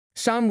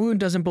Sangwoo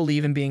doesn't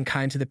believe in being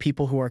kind to the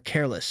people who are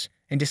careless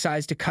and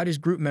decides to cut his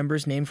group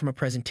member's name from a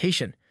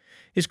presentation.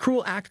 His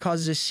cruel act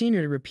causes a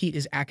senior to repeat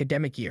his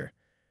academic year.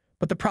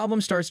 But the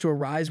problem starts to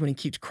arise when he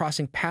keeps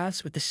crossing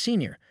paths with the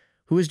senior,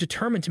 who is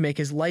determined to make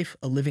his life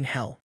a living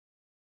hell.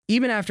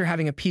 Even after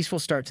having a peaceful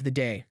start to the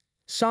day,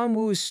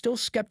 Sangwoo is still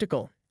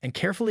skeptical and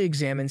carefully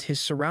examines his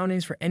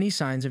surroundings for any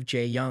signs of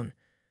Jaeyoung,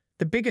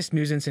 the biggest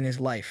nuisance in his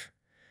life.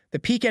 The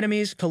peak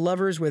enemies to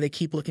lovers where they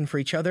keep looking for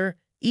each other,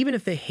 even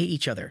if they hate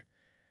each other.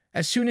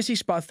 As soon as he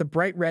spots the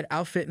bright red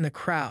outfit in the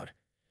crowd,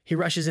 he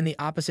rushes in the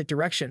opposite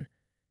direction,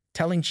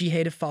 telling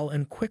Ji-hye to follow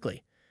him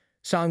quickly.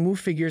 Sangwoo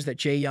figures that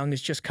Jaeyoung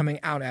is just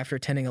coming out after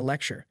attending a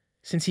lecture,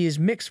 since he is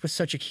mixed with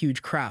such a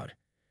huge crowd.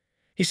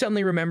 He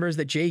suddenly remembers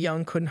that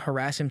Jaeyoung couldn't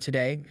harass him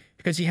today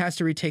because he has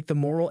to retake the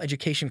moral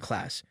education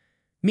class,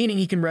 meaning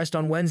he can rest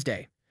on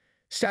Wednesday.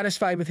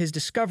 Satisfied with his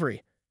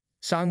discovery,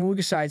 Sangwoo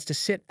decides to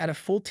sit at a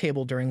full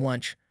table during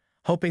lunch,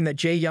 hoping that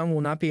Jaeyoung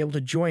will not be able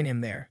to join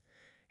him there.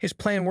 His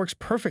plan works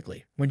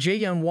perfectly when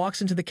Jaeyoung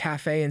walks into the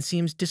cafe and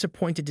seems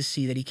disappointed to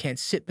see that he can't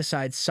sit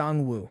beside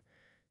Sangwoo.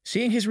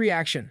 Seeing his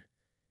reaction,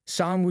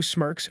 Sangwoo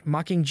smirks,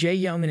 mocking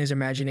Jaeyoung in his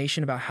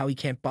imagination about how he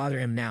can't bother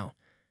him now.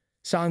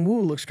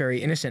 Sangwoo looks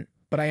very innocent,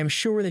 but I am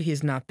sure that he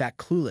is not that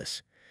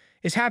clueless.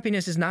 His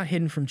happiness is not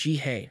hidden from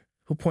Ji-hye,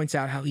 who points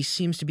out how he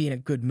seems to be in a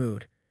good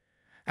mood.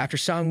 After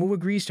Sangwoo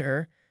agrees to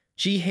her,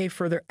 Ji-hye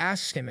further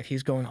asks him if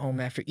he's going home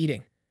after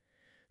eating.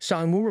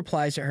 Sangwoo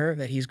replies to her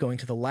that he's going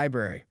to the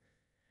library.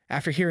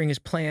 After hearing his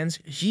plans,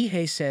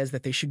 Ji-hye says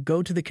that they should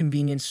go to the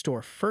convenience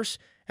store first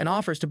and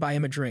offers to buy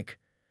him a drink.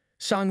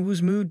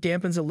 Sangwoo's mood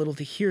dampens a little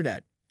to hear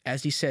that,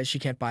 as he says she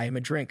can't buy him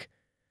a drink.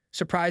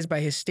 Surprised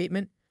by his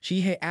statement,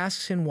 Ji-hye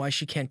asks him why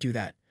she can't do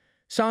that.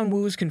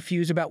 Sangwoo is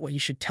confused about what he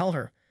should tell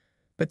her,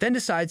 but then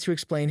decides to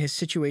explain his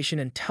situation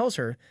and tells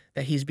her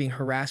that he's being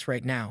harassed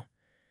right now.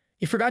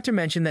 He forgot to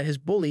mention that his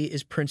bully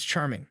is Prince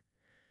Charming.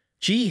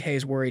 Ji-hye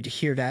is worried to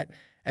hear that,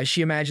 as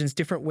she imagines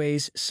different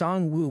ways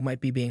Sangwoo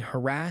might be being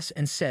harassed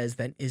and says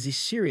that is a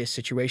serious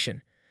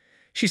situation.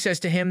 She says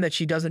to him that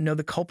she doesn't know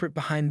the culprit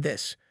behind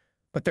this,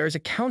 but there is a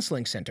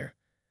counseling center,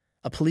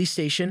 a police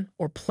station,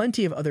 or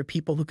plenty of other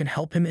people who can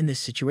help him in this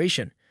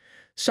situation.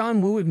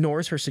 Sangwoo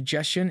ignores her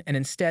suggestion and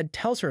instead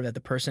tells her that the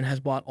person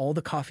has bought all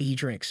the coffee he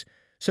drinks,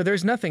 so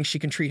there's nothing she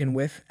can treat him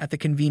with at the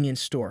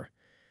convenience store.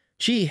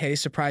 Ji-hye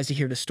is surprised to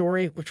hear the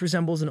story, which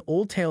resembles an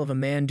old tale of a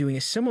man doing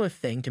a similar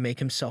thing to make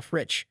himself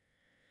rich.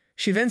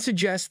 She then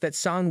suggests that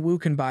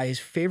Sangwoo can buy his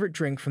favorite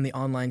drink from the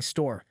online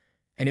store,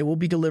 and it will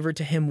be delivered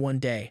to him one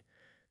day.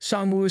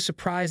 Sangwoo is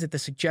surprised at the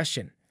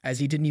suggestion, as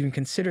he didn't even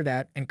consider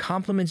that, and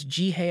compliments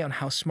Ji-hye on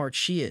how smart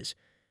she is.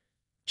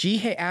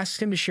 Ji-hye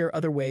asks him to share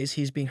other ways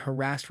he is being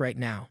harassed right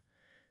now.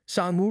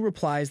 Sangwoo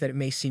replies that it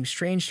may seem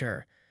strange to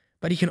her,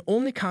 but he can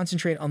only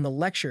concentrate on the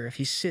lecture if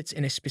he sits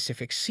in a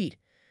specific seat.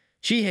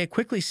 Ji-hye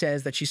quickly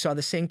says that she saw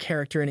the same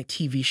character in a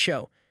TV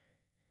show,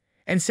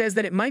 and says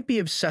that it might be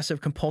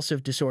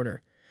obsessive-compulsive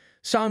disorder.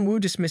 Sangwoo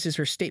dismisses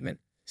her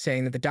statement,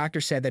 saying that the doctor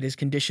said that his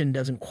condition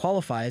doesn't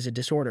qualify as a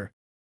disorder.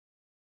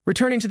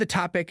 Returning to the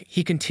topic,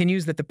 he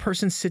continues that the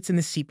person sits in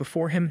the seat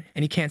before him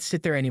and he can't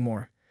sit there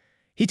anymore.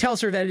 He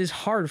tells her that it is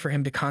hard for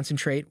him to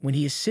concentrate when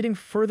he is sitting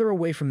further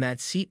away from that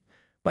seat,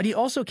 but he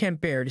also can't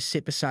bear to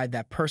sit beside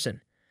that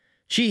person.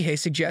 Ji-hye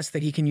suggests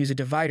that he can use a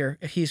divider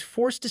if he is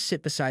forced to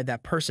sit beside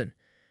that person.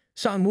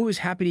 Sangwoo is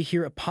happy to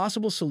hear a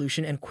possible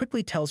solution and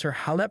quickly tells her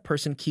how that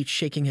person keeps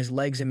shaking his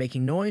legs and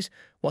making noise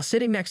while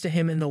sitting next to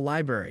him in the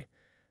library.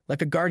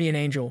 Like a guardian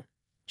angel,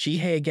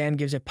 Ji-hye again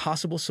gives a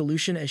possible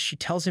solution as she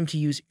tells him to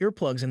use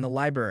earplugs in the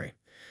library.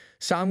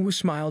 Sangwoo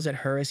smiles at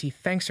her as he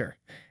thanks her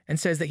and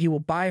says that he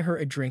will buy her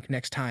a drink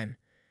next time.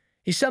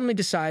 He suddenly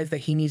decides that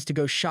he needs to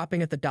go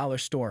shopping at the dollar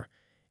store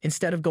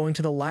instead of going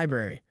to the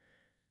library.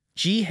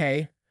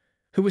 Ji-hye,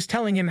 who was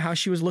telling him how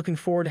she was looking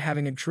forward to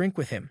having a drink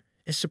with him,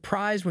 is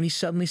surprised when he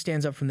suddenly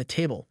stands up from the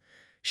table.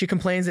 She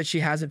complains that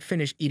she hasn't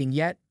finished eating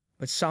yet,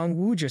 but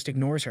Sangwoo just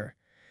ignores her.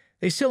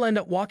 They still end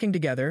up walking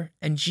together,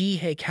 and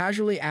Ji-hye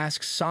casually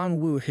asks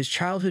Sangwoo if his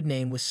childhood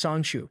name was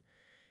Sangwoo Choo.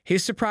 He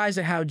is surprised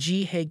at how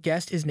Ji-hye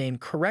guessed his name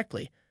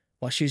correctly,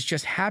 while she is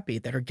just happy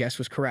that her guess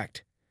was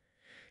correct.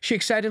 She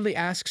excitedly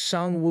asks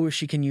Sangwoo if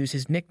she can use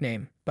his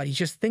nickname, but he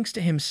just thinks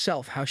to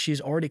himself how she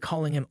is already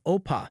calling him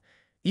Oppa,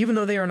 even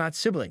though they are not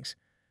siblings.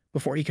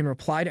 Before he can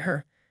reply to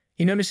her,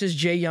 he notices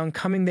Jaeyoung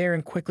coming there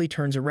and quickly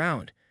turns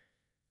around.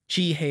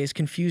 Ji-hye is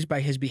confused by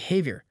his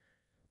behavior,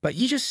 but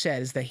he just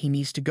says that he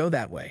needs to go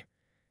that way,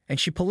 and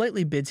she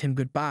politely bids him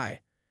goodbye.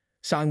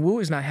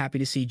 Sangwoo is not happy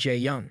to see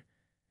Jaeyoung,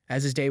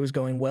 as his day was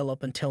going well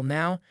up until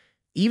now,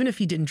 even if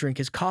he didn't drink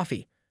his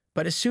coffee,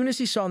 but as soon as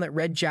he saw that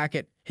red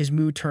jacket, his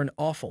mood turned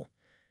awful.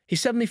 He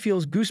suddenly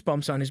feels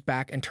goosebumps on his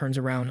back and turns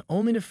around,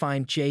 only to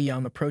find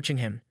Jaeyoung approaching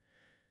him.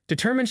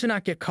 Determined to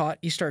not get caught,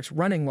 he starts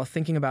running while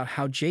thinking about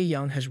how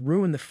Jaeyoung has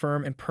ruined the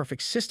firm and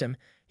perfect system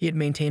he had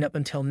maintained up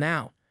until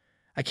now.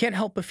 I can't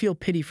help but feel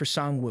pity for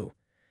Sangwoo.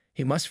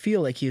 He must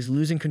feel like he is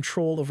losing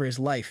control over his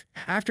life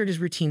after his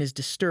routine is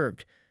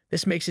disturbed.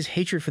 This makes his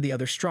hatred for the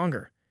other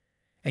stronger,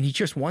 and he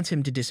just wants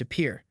him to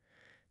disappear.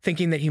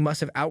 Thinking that he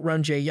must have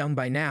outrun Jaeyoung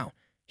by now,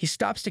 He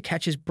stops to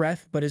catch his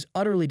breath but is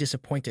utterly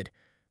disappointed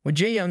when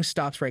Jaeyoung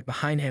stops right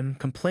behind him,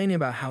 complaining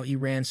about how he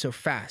ran so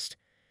fast.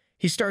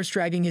 He starts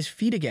dragging his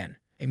feet again,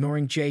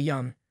 ignoring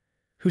Jaeyoung,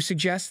 who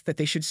suggests that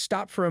they should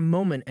stop for a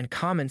moment and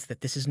comments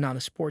that this is not a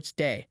sports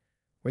day,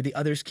 where the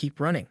others keep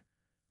running.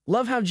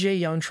 Love how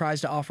Jaeyoung tries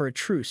to offer a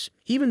truce,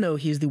 even though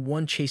he is the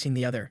one chasing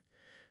the other.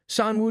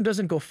 Sangwoo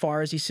doesn't go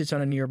far as he sits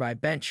on a nearby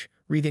bench,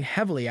 breathing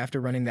heavily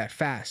after running that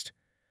fast.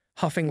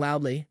 Huffing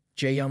loudly,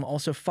 Jaeyoung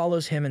also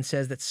follows him and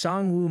says that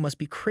Sangwoo must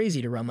be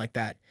crazy to run like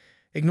that.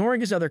 Ignoring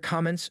his other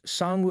comments,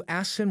 Sangwoo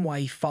asks him why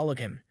he followed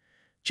him.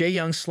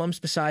 Jaeyoung slumps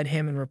beside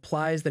him and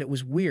replies that it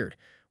was weird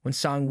when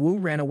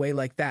Sangwoo ran away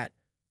like that,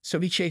 so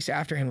he chased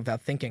after him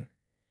without thinking.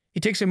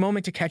 He takes a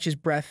moment to catch his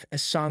breath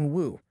as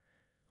Sangwoo,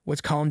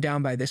 what's calmed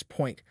down by this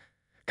point,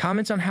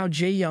 comments on how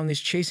Jaeyoung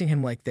is chasing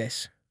him like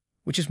this,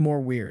 which is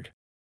more weird.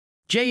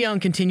 Jaeyoung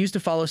continues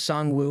to follow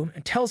Sangwoo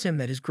and tells him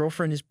that his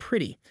girlfriend is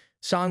pretty.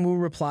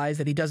 Sangwoo replies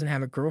that he doesn't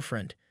have a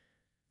girlfriend.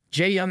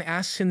 Jaeyoung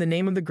asks him the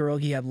name of the girl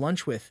he had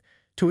lunch with,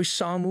 to which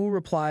Sangwoo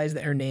replies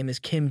that her name is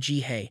Kim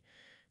Ji-hae.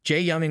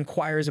 Jaeyoung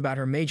inquires about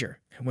her major,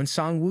 and when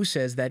Sangwoo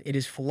says that it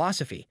is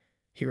philosophy,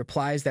 he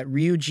replies that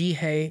Ryu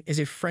Ji-hae is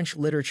a French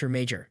literature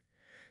major.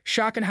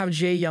 Shocked at how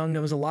Jaeyoung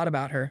knows a lot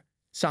about her,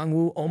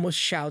 Sangwoo almost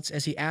shouts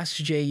as he asks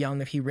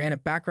Jaeyoung if he ran a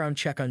background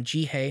check on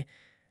Ji-hae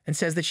and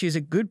says that she is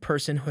a good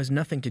person who has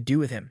nothing to do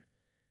with him.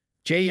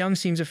 Jaeyoung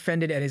seems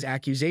offended at his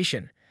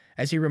accusation,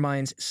 as he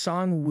reminds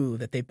Sangwoo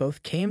that they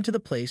both came to the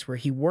place where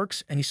he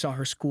works and he saw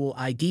her school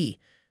ID,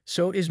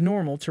 so it is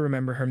normal to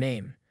remember her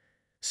name.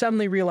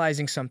 Suddenly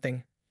realizing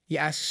something, he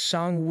asks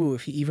Sangwoo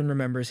if he even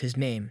remembers his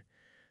name.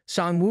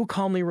 Sangwoo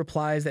calmly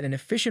replies that an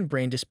efficient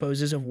brain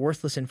disposes of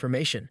worthless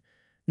information.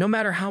 No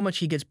matter how much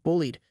he gets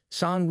bullied,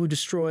 Sangwoo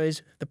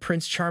destroys the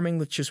Prince Charming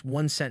with just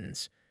one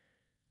sentence.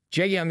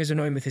 Jaeyoung is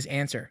annoyed with his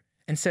answer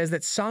and says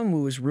that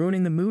Sangwoo is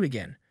ruining the mood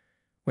again.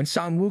 When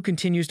Sangwoo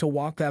continues to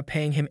walk without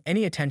paying him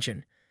any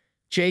attention,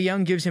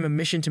 Jaeyoung gives him a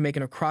mission to make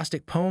an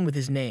acrostic poem with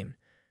his name.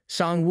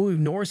 Sangwoo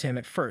ignores him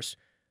at first,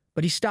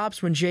 but he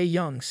stops when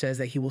Jaeyoung says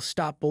that he will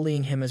stop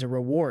bullying him as a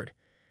reward.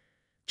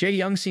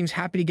 Jaeyoung seems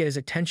happy to get his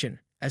attention,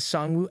 as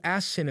Sangwoo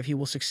asks him if he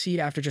will succeed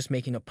after just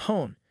making a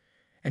poem,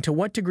 and to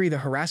what degree the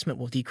harassment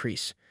will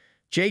decrease.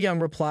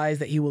 Jaeyoung replies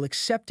that he will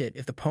accept it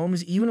if the poem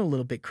is even a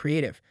little bit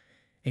creative,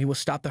 and he will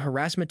stop the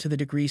harassment to the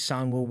degree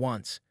Sangwoo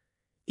wants.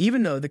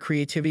 Even though the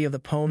creativity of the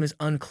poem is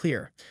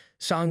unclear,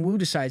 Sangwoo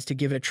decides to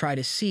give it a try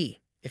to see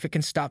if it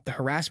can stop the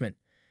harassment.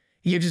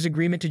 He gives his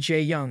agreement to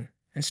Jaeyoung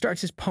and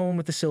starts his poem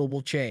with the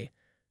syllable J,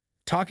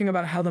 talking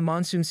about how the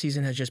monsoon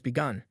season has just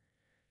begun.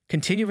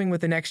 Continuing with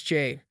the next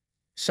J,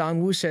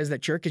 Sangwoo says that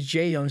Jerk is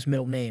Jaeyoung's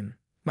middle name.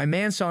 My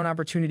man saw an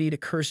opportunity to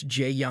curse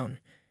Jaeyoung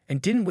and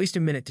didn't waste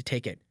a minute to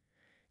take it.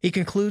 He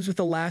concludes with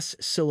the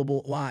last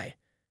syllable Y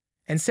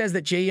and says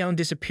that Jaeyoung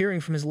disappearing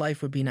from his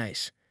life would be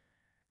nice.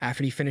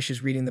 After he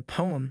finishes reading the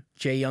poem,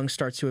 Jaeyoung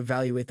starts to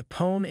evaluate the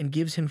poem and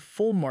gives him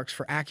full marks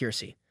for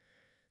accuracy.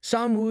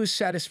 Sangwoo is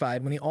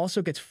satisfied when he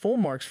also gets full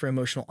marks for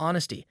emotional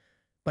honesty,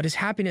 but his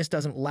happiness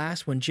doesn't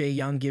last when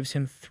Jaeyoung gives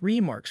him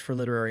 3 marks for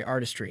literary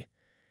artistry.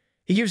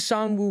 He gives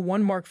Sangwoo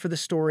 1 mark for the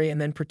story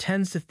and then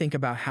pretends to think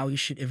about how he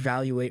should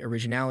evaluate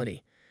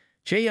originality.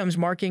 Jaeyoung's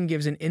marking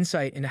gives an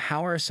insight into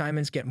how our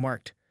assignments get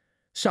marked.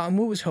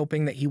 Sangwoo is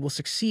hoping that he will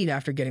succeed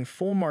after getting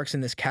full marks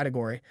in this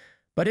category,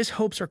 but his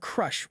hopes are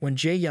crushed when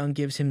Jaeyoung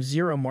gives him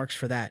 0 marks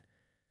for that.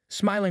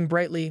 Smiling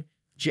brightly,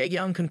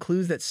 Jaeyoung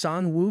concludes that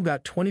Sangwoo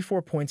got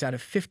 24 points out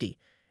of 50,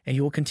 and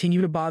he will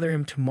continue to bother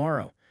him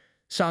tomorrow.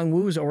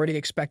 Sangwoo has already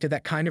expected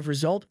that kind of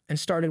result and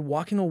started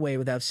walking away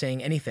without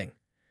saying anything.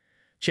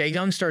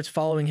 Jaeyoung starts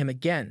following him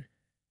again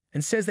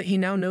and says that he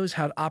now knows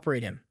how to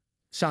operate him.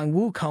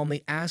 Sangwoo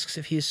calmly asks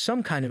if he is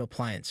some kind of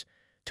appliance,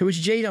 to which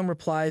Jaeyoung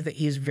replies that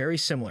he is very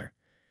similar.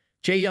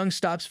 Jaeyoung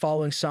stops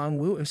following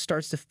Sangwoo and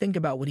starts to think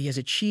about what he has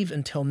achieved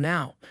until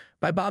now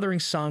by bothering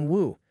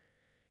Sangwoo.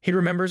 He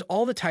remembers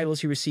all the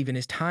titles he received in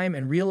his time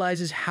and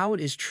realizes how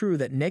it is true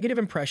that negative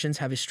impressions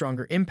have a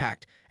stronger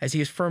impact, as he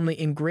has firmly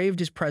engraved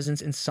his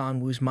presence in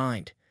Sangwoo's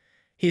mind.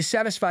 He is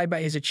satisfied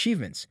by his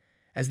achievements,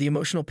 as the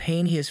emotional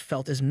pain he has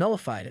felt is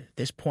nullified at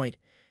this point,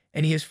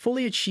 and he has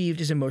fully achieved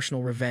his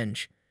emotional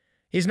revenge.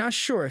 He is not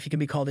sure if he can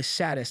be called a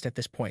sadist at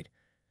this point,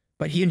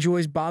 but he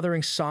enjoys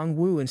bothering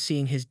Sangwoo and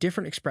seeing his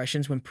different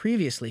expressions when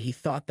previously he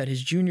thought that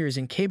his junior is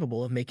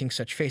incapable of making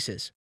such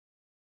faces.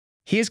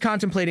 He is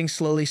contemplating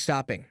slowly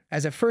stopping,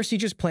 as at first he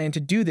just planned to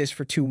do this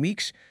for 2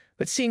 weeks,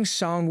 but seeing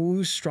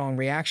Sangwoo's strong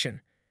reaction,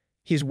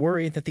 he is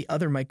worried that the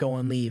other might go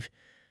on leave.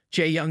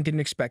 Jaeyoung didn't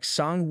expect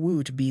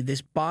Sangwoo to be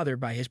this bothered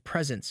by his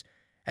presence,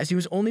 as he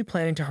was only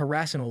planning to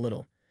harass him a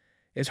little.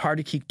 It is hard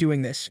to keep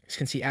doing this,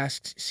 since he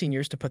asks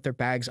seniors to put their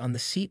bags on the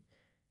seat,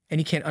 and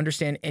he can't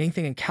understand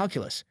anything in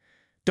calculus.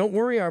 Don't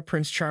worry, our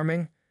Prince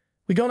Charming.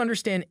 We don't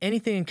understand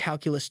anything in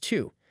calculus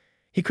too.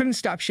 He couldn't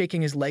stop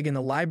shaking his leg in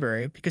the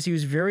library because he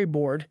was very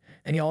bored,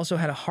 and he also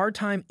had a hard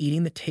time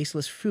eating the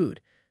tasteless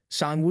food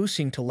Sangwoo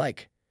seemed to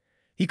like.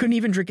 He couldn't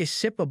even drink a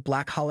sip of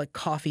black holic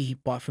coffee he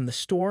bought from the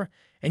store,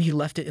 and he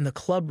left it in the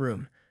club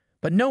room,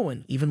 but no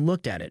one even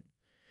looked at it.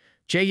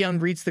 Jaeyoung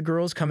greets the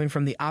girls coming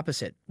from the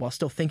opposite, while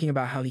still thinking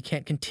about how he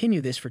can't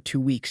continue this for 2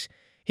 weeks.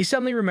 He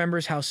suddenly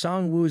remembers how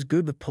Sangwoo is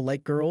good with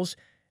polite girls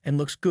and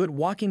looks good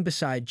walking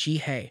beside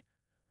Ji-hae.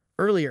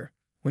 Earlier,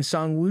 when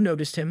Sangwoo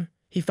noticed him,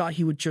 he thought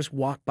he would just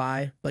walk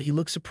by, but he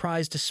looked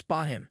surprised to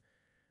spot him.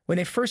 When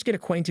they first get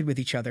acquainted with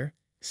each other,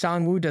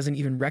 Sangwoo doesn't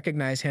even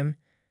recognize him,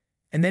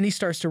 and then he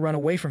starts to run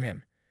away from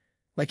him,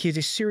 like he's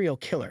a serial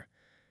killer.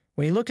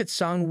 When he looked at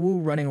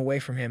Sangwoo running away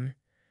from him,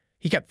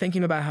 he kept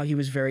thinking about how he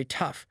was very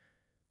tough,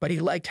 but he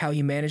liked how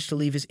he managed to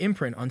leave his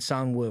imprint on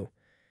Sangwoo.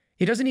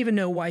 He doesn't even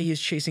know why he is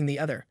chasing the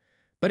other,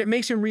 but it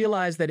makes him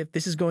realize that if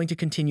this is going to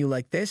continue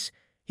like this,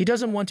 he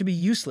doesn't want to be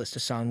useless to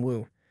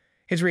Sangwoo.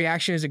 His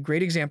reaction is a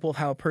great example of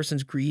how a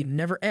person's greed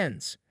never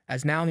ends,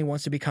 as now he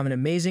wants to become an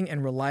amazing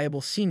and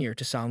reliable senior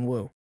to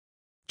Sangwoo.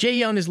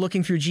 Jaeyoung is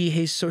looking through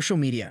Ji-hae's social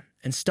media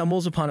and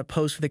stumbles upon a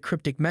post with a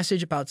cryptic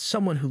message about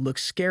someone who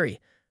looks scary,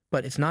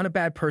 but it's not a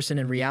bad person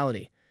in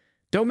reality.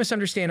 Don't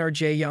misunderstand our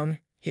Jaeyoung,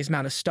 he is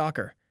not a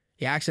stalker.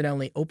 He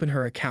accidentally opened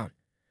her account.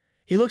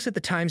 He looks at the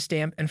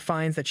timestamp and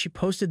finds that she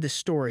posted this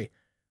story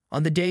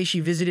on the day she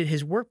visited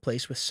his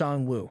workplace with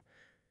Sangwoo,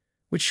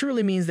 which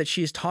surely means that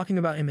she is talking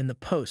about him in the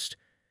post.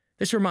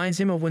 This reminds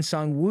him of when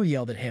Sangwoo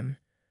yelled at him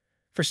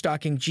for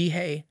stalking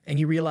Ji-hae, and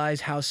he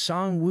realized how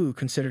Sangwoo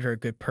considered her a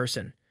good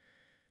person.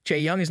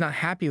 Jaeyoung is not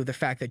happy with the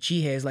fact that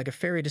Ji-hae is like a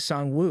fairy to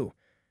Sangwoo,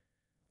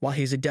 while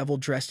he is a devil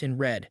dressed in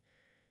red.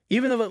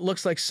 Even though it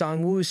looks like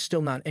Sangwoo is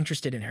still not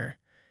interested in her,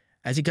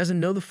 as he doesn't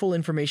know the full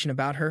information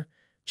about her,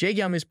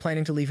 Jaeyoung is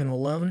planning to leave him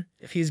alone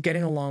if he is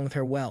getting along with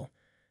her well.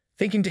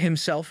 Thinking to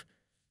himself,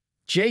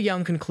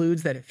 Jaeyoung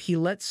concludes that if he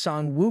lets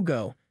Sangwoo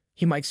go,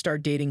 he might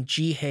start dating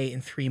Ji-hae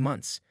in 3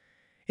 months.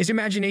 His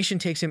imagination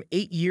takes him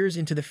 8 years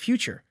into the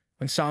future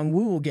when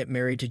Sangwoo will get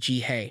married to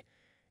Ji-hae.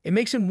 It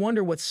makes him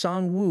wonder what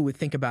Sangwoo would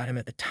think about him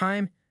at the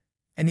time,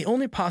 and the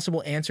only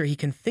possible answer he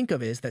can think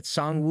of is that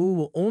Sangwoo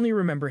will only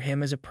remember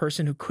him as a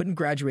person who couldn't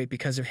graduate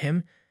because of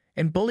him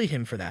and bullied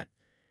him for that.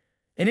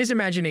 In his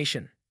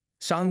imagination,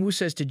 Sangwoo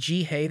says to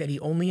Ji-hae that he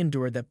only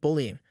endured that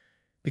bullying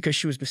because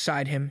she was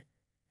beside him,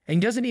 and he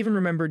doesn't even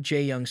remember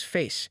Jaeyoung's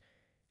face,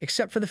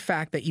 except for the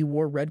fact that he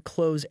wore red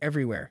clothes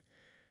everywhere.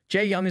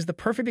 Jaeyoung is the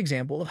perfect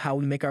example of how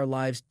we make our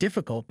lives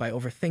difficult by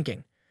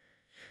overthinking.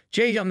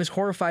 Jaeyoung is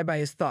horrified by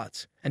his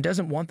thoughts and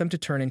doesn't want them to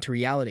turn into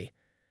reality.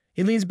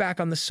 He leans back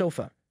on the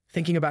sofa,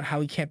 thinking about how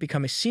he can't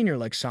become a senior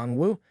like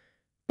Sangwoo,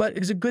 but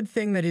it is a good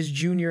thing that his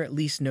junior at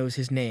least knows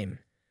his name.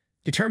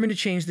 Determined to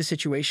change the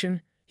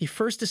situation, he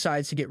first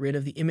decides to get rid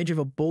of the image of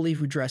a bully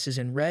who dresses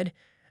in red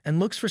and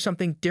looks for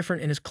something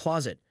different in his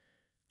closet.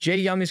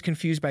 Jaeyoung is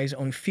confused by his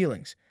own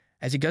feelings,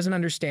 as he doesn't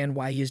understand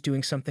why he is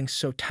doing something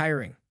so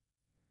tiring.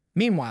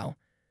 Meanwhile,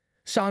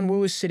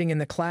 Sangwoo is sitting in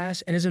the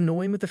class and is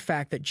annoyed with the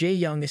fact that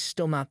Jaeyoung is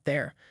still not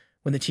there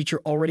when the teacher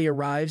already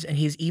arrives and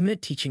he is even a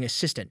teaching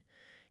assistant.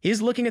 He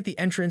is looking at the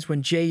entrance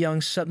when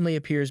Jaeyoung suddenly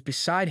appears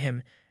beside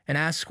him and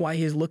asks why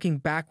he is looking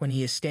back when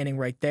he is standing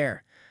right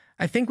there.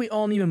 I think we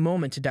all need a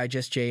moment to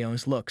digest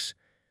Jaeyoung's looks.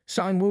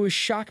 Sangwoo is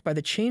shocked by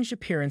the changed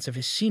appearance of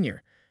his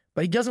senior,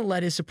 but he doesn't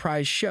let his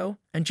surprise show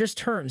and just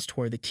turns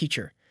toward the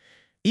teacher.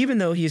 Even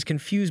though he is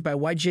confused by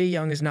why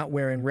Jaeyoung is not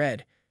wearing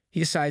red, he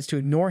decides to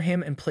ignore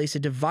him and place a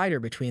divider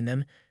between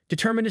them,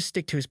 determined to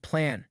stick to his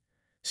plan.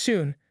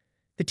 Soon,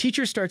 the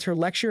teacher starts her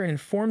lecture and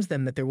informs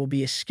them that there will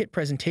be a skit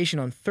presentation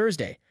on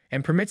Thursday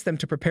and permits them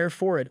to prepare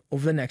for it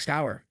over the next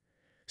hour.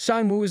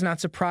 Sangwoo is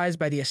not surprised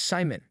by the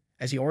assignment,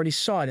 as he already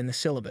saw it in the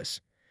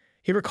syllabus.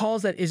 He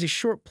recalls that it is a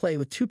short play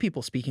with 2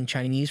 people speaking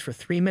Chinese for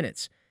 3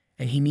 minutes,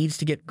 and he needs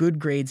to get good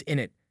grades in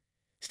it,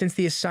 since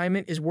the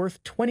assignment is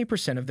worth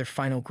 20% of their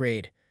final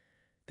grade.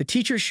 The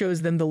teacher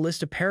shows them the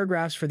list of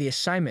paragraphs for the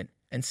assignment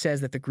and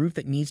says that the group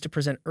that needs to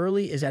present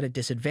early is at a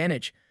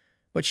disadvantage,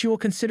 but she will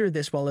consider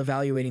this while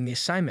evaluating the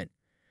assignment.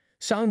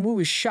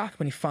 Sangwoo is shocked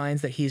when he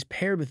finds that he is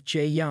paired with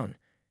Jaeyoung,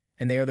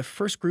 and they are the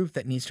first group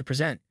that needs to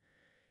present.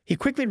 He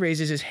quickly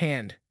raises his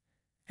hand,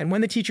 and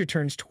when the teacher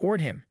turns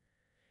toward him,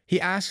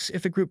 he asks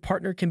if the group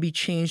partner can be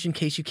changed in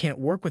case you can't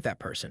work with that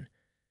person.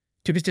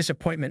 To his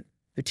disappointment,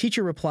 the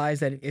teacher replies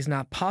that it is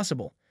not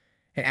possible,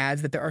 and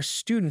adds that there are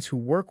students who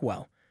work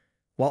well,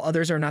 while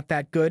others are not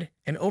that good,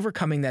 and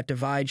overcoming that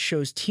divide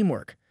shows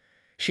teamwork.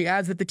 She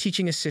adds that the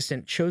teaching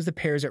assistant chose the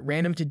pairs at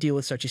random to deal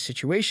with such a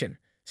situation,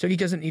 so he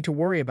doesn't need to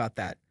worry about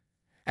that.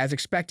 As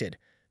expected,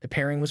 the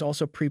pairing was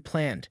also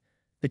pre-planned.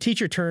 The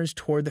teacher turns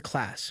toward the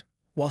class,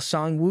 while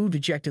Sangwoo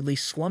dejectedly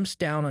slumps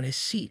down on his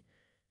seat,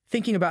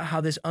 thinking about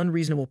how this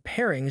unreasonable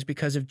pairing is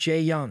because of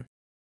Jaeyoung.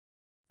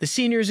 The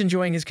senior is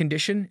enjoying his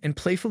condition and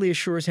playfully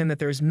assures him that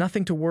there is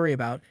nothing to worry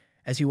about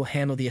as he will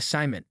handle the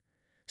assignment.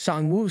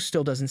 Sangwoo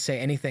still doesn't say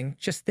anything,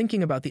 just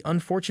thinking about the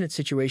unfortunate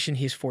situation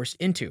he is forced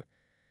into.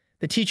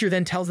 The teacher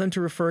then tells them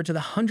to refer to the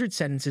 100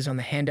 sentences on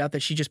the handout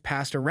that she just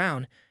passed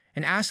around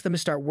and asks them to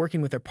start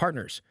working with their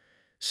partners.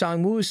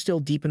 Sangwoo is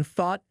still deep in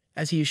thought,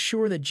 as he is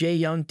sure that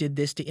Jaeyoung did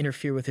this to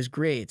interfere with his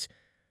grades,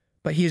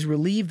 but he is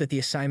relieved that the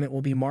assignment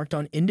will be marked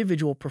on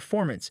individual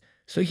performance,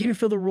 so he can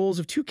fill the roles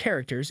of 2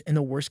 characters in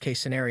the worst-case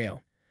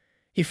scenario.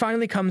 He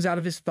finally comes out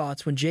of his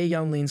thoughts when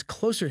Jaeyoung leans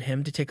closer to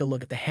him to take a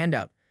look at the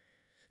handout.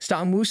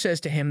 Sangwoo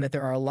says to him that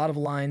there are a lot of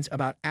lines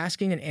about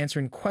asking and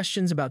answering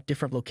questions about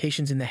different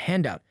locations in the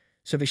handout,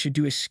 so they should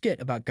do a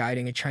skit about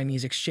guiding a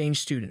Chinese exchange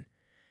student.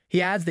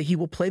 He adds that he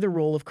will play the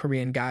role of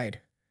Korean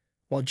guide,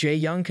 while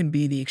Jaeyoung can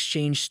be the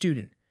exchange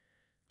student.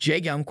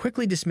 Jaeyoung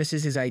quickly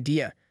dismisses his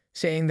idea,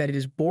 saying that it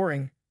is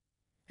boring,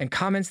 and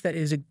comments that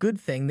it is a good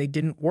thing they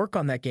didn't work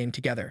on that game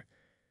together.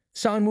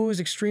 Sangwoo is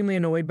extremely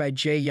annoyed by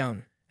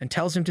Jaeyoung and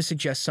tells him to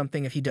suggest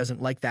something if he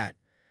doesn't like that.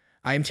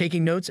 I am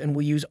taking notes and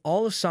will use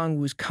all of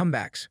Sangwoo's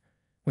comebacks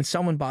when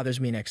someone bothers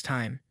me next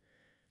time.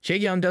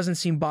 Jaeyoung doesn't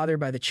seem bothered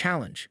by the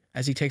challenge,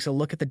 as he takes a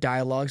look at the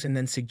dialogues and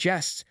then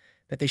suggests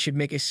that they should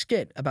make a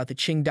skit about the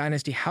Qing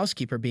dynasty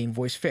housekeeper being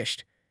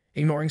voice-fished.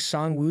 Ignoring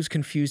Sangwoo's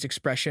confused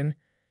expression,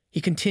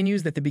 he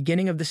continues that the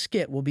beginning of the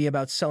skit will be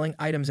about selling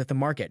items at the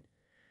market.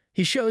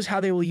 He shows how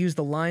they will use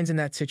the lines in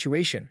that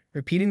situation,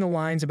 repeating the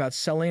lines about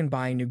selling and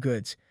buying new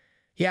goods.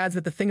 He adds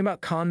that the thing about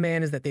con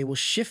man is that they will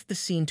shift the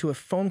scene to a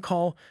phone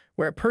call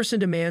where a person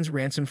demands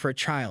ransom for a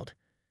child.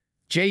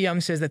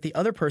 Jaeyoung says that the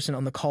other person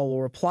on the call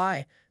will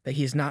reply that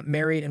he is not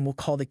married and will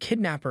call the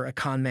kidnapper a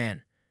con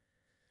man.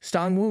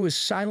 Sangwoo is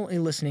silently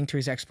listening to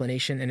his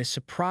explanation and is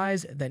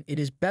surprised that it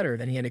is better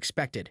than he had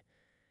expected.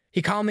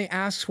 He calmly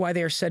asks why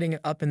they are setting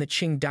it up in the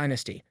Qing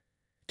dynasty,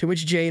 to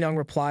which Jaeyoung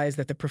replies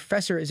that the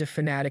professor is a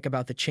fanatic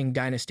about the Qing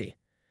dynasty.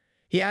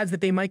 He adds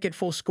that they might get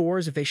full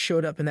scores if they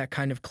showed up in that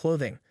kind of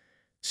clothing.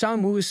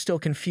 Sangwoo is still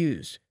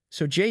confused,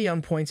 so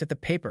Jaeyoung points at the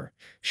paper,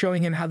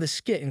 showing him how the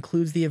skit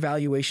includes the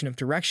evaluation of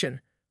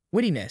direction,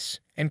 wittiness,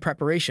 and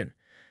preparation.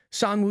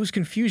 Sangwoo's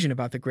confusion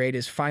about the grade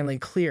is finally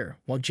clear,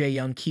 while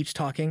Jaeyoung keeps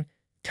talking,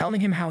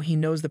 telling him how he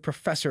knows the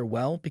professor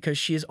well because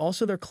she is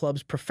also their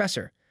club's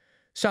professor.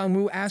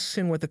 Sangwoo asks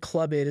him what the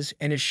club is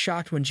and is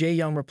shocked when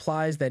Jaeyoung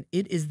replies that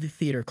it is the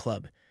theater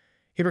club.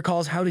 He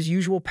recalls how his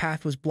usual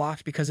path was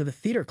blocked because of the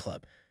theater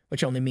club,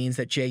 which only means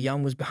that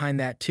Jaeyoung was behind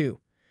that too.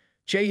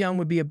 Jaeyoung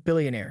would be a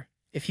billionaire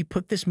if he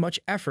put this much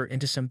effort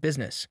into some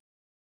business.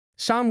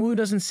 Sangwoo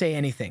doesn't say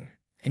anything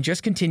and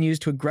just continues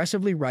to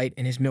aggressively write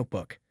in his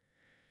notebook.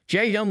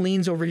 Jaeyoung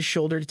leans over his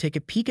shoulder to take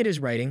a peek at his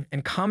writing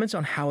and comments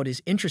on how it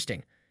is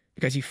interesting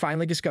because he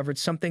finally discovered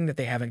something that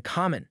they have in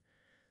common.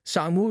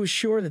 Sangwoo is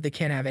sure that they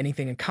can't have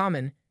anything in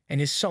common,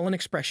 and his sullen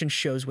expression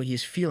shows what he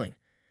is feeling.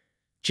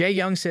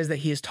 Jaeyoung says that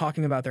he is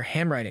talking about their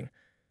handwriting,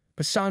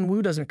 but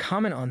Sangwoo doesn't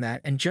comment on that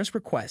and just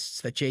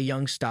requests that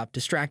Jaeyoung stop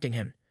distracting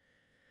him.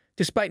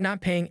 Despite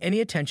not paying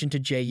any attention to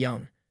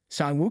Jaeyoung,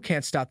 Sangwoo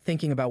can't stop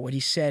thinking about what he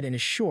said and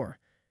is sure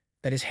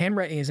that his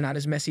handwriting is not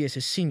as messy as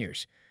his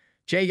seniors.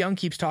 Jaeyoung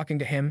keeps talking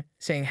to him,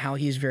 saying how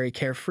he is very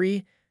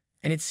carefree,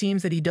 and it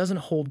seems that he doesn't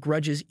hold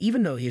grudges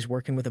even though he is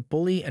working with a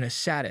bully and a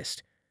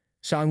sadist.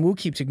 Sangwoo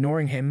keeps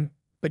ignoring him,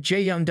 but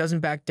Jaeyoung doesn't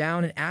back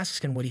down and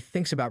asks him what he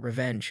thinks about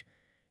revenge.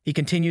 He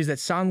continues that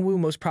Sangwoo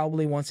most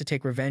probably wants to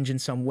take revenge in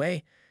some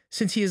way,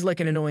 since he is like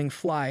an annoying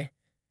fly,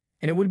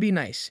 and it would be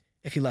nice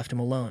if he left him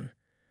alone.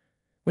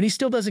 When he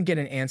still doesn't get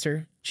an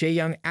answer,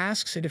 Jaeyoung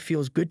asks if it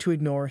feels good to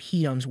ignore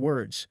Hee-young's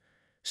words.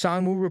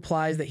 Sangwoo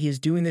replies that he is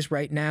doing this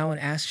right now and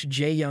asks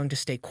Jaeyoung to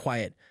stay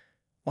quiet,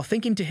 while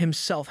thinking to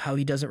himself how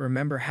he doesn't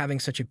remember having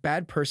such a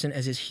bad person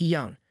as his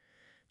Hee-young.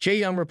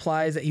 Jaeyoung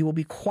replies that he will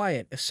be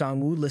quiet if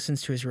Sangwoo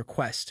listens to his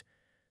request.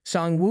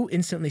 Sangwoo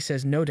instantly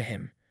says no to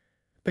him,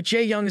 but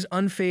Jaeyoung is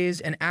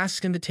unfazed and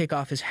asks him to take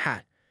off his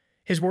hat.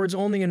 His words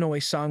only annoy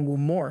Sangwoo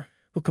more,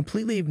 who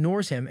completely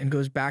ignores him and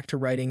goes back to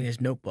writing in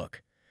his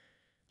notebook.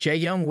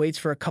 Jaeyoung waits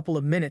for a couple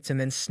of minutes and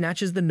then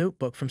snatches the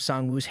notebook from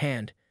Sangwoo's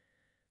hand.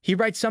 He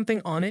writes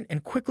something on it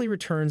and quickly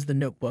returns the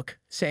notebook,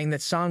 saying that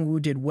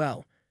Sangwoo did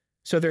well,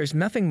 so there is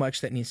nothing much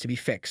that needs to be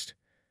fixed.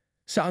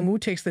 Sangwoo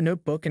takes the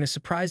notebook and is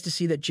surprised to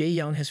see that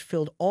Jaeyoung has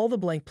filled all the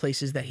blank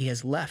places that he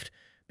has left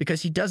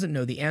because he doesn't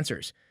know the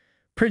answers.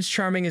 Prince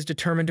Charming is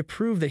determined to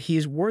prove that he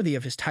is worthy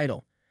of his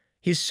title.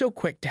 He is so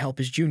quick to help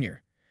his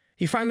junior.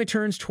 He finally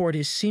turns toward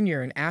his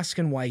senior and asks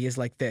him why he is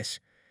like this.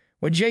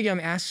 When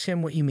Jaeyoung asks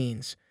him what he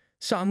means,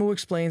 Sangwoo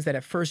explains that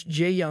at first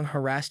Jaeyoung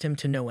harassed him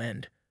to no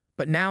end,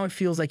 but now it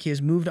feels like he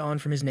has moved on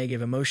from his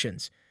negative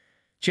emotions.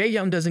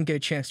 Jaeyoung doesn't get a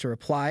chance to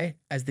reply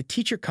as the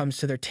teacher comes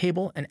to their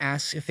table and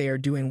asks if they are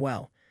doing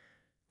well.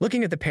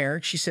 Looking at the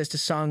pair, she says to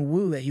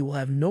Sangwoo that he will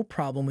have no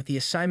problem with the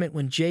assignment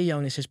when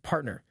Jaeyoung is his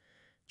partner.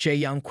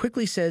 Jaeyoung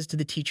quickly says to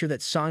the teacher that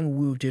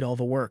Sangwoo did all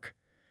the work.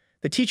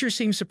 The teacher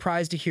seems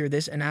surprised to hear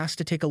this and asks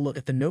to take a look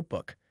at the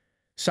notebook.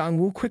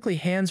 Sangwoo quickly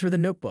hands her the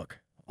notebook,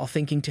 while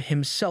thinking to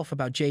himself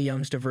about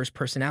Jaeyoung's diverse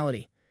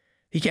personality.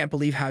 He can't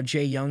believe how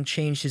Jaeyoung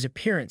changed his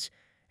appearance,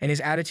 and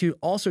his attitude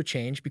also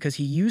changed because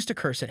he used to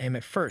curse at him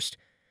at first.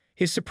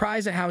 He is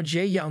surprised at how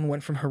Jaeyoung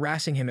went from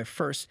harassing him at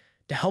first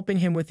to helping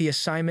him with the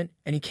assignment,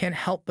 and he can't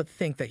help but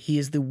think that he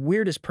is the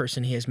weirdest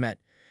person he has met.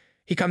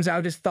 He comes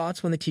out his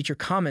thoughts when the teacher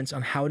comments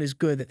on how it is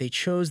good that they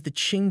chose the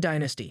Qing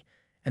dynasty,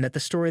 and that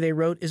the story they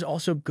wrote is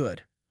also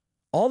good.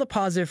 All the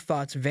positive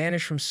thoughts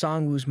vanish from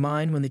Sangwoo's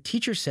mind when the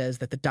teacher says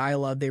that the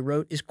dialogue they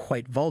wrote is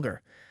quite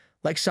vulgar.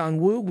 Like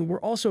Sangwoo, we were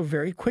also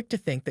very quick to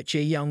think that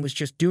Jaeyoung was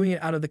just doing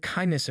it out of the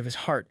kindness of his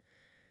heart.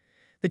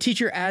 The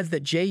teacher adds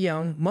that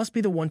Jaeyoung must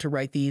be the one to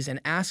write these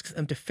and asks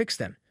them to fix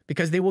them,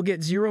 because they will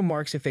get 0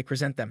 marks if they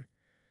present them.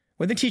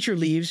 When the teacher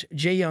leaves,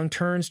 Jaeyoung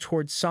turns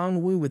towards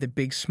Sangwoo with a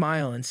big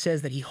smile and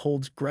says that he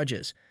holds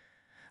grudges.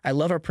 I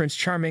love our Prince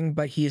Charming,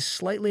 but he is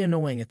slightly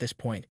annoying at this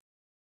point.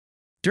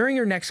 During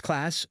your next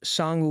class,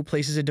 Sangwoo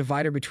places a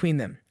divider between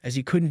them, as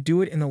he couldn't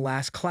do it in the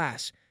last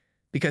class,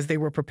 because they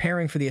were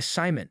preparing for the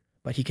assignment,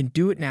 but he can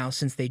do it now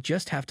since they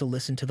just have to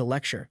listen to the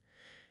lecture.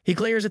 He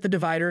glares at the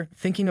divider,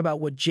 thinking about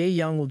what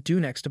Jaeyoung will do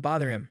next to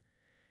bother him.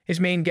 His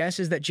main guess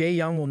is that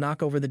Jaeyoung will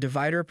knock over the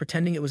divider,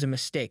 pretending it was a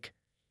mistake.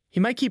 He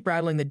might keep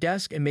rattling the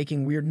desk and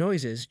making weird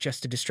noises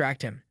just to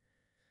distract him.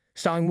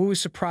 Sangwoo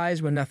is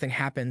surprised when nothing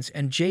happens,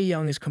 and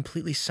Jaeyoung is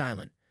completely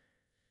silent.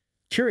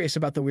 Curious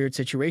about the weird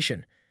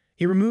situation,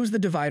 he removes the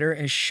divider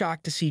and is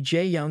shocked to see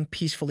Jaeyoung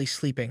peacefully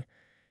sleeping.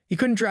 He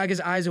couldn't drag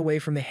his eyes away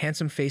from the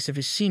handsome face of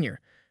his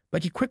senior,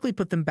 but he quickly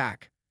put them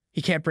back.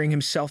 He can't bring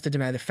himself to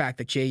deny the fact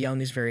that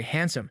Jaeyoung is very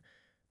handsome,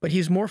 but he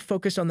is more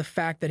focused on the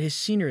fact that his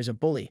senior is a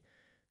bully.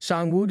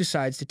 Sangwoo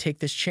decides to take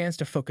this chance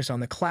to focus on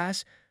the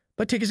class,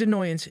 but to his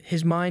annoyance,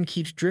 his mind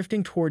keeps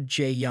drifting toward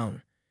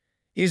Jaeyoung.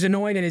 He is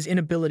annoyed at his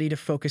inability to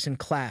focus in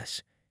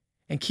class,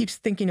 and keeps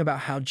thinking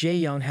about how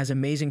Jaeyoung has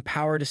amazing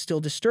power to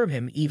still disturb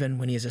him even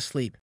when he is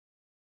asleep.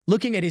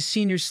 Looking at his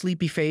senior's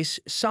sleepy face,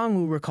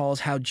 Sangwoo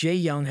recalls how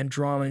Jaeyoung had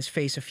drawn on his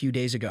face a few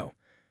days ago.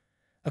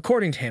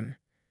 According to him,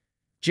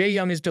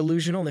 Jaeyoung is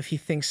delusional if he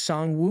thinks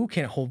Sangwoo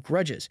can't hold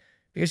grudges,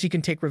 because he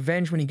can take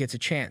revenge when he gets a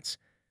chance.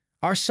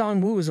 Our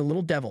Sangwoo is a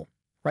little devil.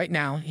 Right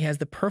now, he has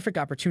the perfect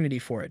opportunity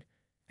for it,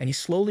 and he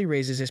slowly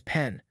raises his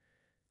pen,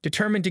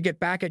 determined to get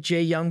back at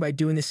Jaeyoung by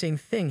doing the same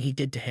thing he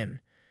did to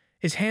him.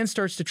 His hand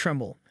starts to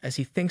tremble as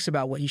he thinks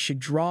about what he should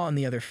draw on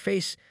the other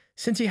face,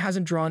 since he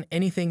hasn't drawn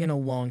anything in a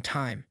long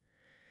time.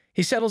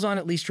 He settles on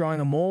at least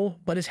drawing a mole,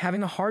 but is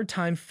having a hard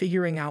time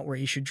figuring out where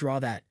he should draw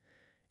that.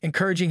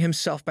 Encouraging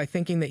himself by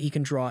thinking that he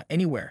can draw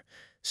anywhere,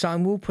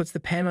 Sangwoo puts the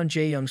pen on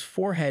Jaeyoung's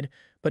forehead,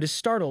 but is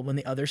startled when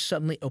the other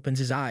suddenly opens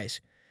his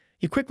eyes.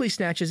 He quickly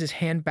snatches his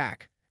hand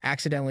back,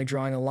 accidentally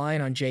drawing a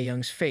line on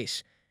Jaeyoung's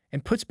face,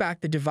 and puts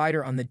back the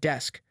divider on the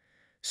desk.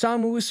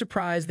 Sangwoo is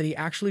surprised that he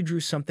actually drew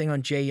something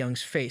on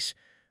Jaeyoung's face,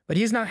 but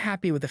he is not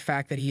happy with the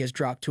fact that he has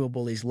dropped to a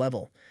bully's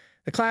level.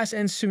 The class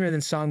ends sooner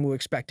than Sangwoo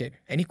expected,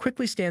 and he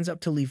quickly stands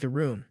up to leave the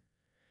room.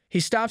 He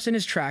stops in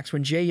his tracks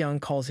when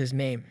Jaeyoung calls his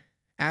name,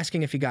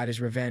 asking if he got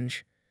his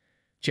revenge.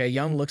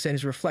 Jaeyoung looks at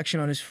his reflection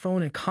on his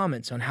phone and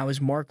comments on how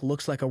his mark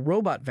looks like a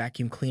robot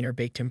vacuum cleaner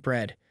baked in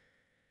bread.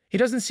 He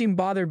doesn't seem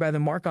bothered by the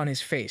mark on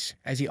his face,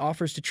 as he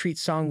offers to treat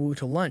Sangwoo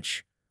to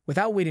lunch.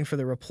 Without waiting for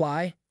the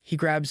reply, he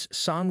grabs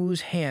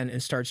Sangwoo's hand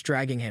and starts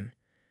dragging him.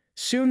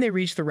 Soon they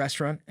reach the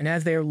restaurant, and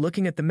as they are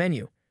looking at the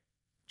menu,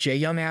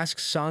 Jaeyoung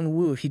asks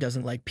Sangwoo if he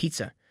doesn't like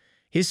pizza.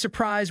 He is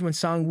surprised when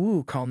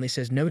Sangwoo calmly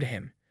says no to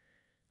him.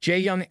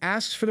 Jaeyoung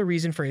asks for the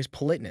reason for his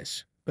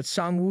politeness, but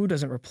Sangwoo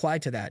doesn't reply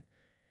to that,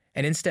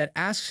 and instead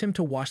asks him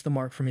to wash the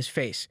mark from his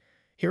face.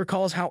 He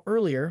recalls how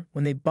earlier,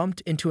 when they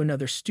bumped into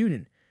another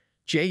student,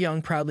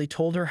 Jaeyoung proudly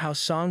told her how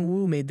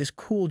Sangwoo made this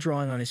cool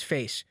drawing on his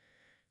face.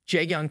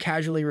 Jaeyoung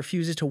casually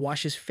refuses to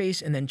wash his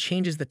face and then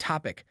changes the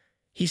topic.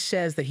 He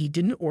says that he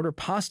didn't order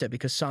pasta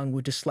because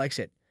Sangwoo dislikes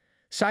it.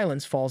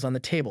 Silence falls on the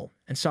table,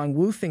 and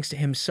Sangwoo thinks to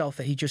himself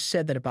that he just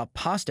said that about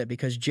pasta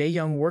because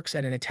Jaeyoung works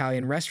at an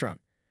Italian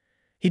restaurant.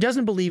 He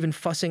doesn't believe in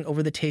fussing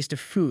over the taste of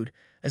food,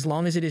 as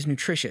long as it is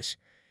nutritious.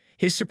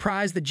 He is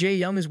surprised that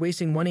Jaeyoung is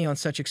wasting money on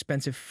such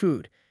expensive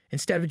food,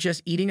 instead of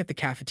just eating at the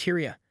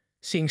cafeteria,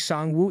 seeing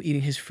Sangwoo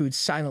eating his food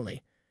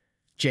silently.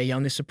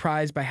 Jaeyoung is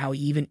surprised by how he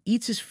even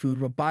eats his food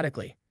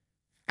robotically.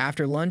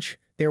 After lunch,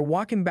 they are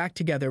walking back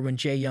together when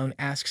Jaeyoung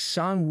asks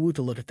Sangwoo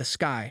to look at the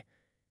sky,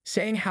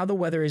 saying how the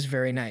weather is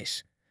very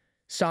nice.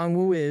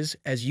 Sangwoo is,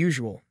 as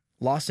usual,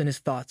 lost in his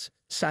thoughts,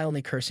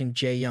 silently cursing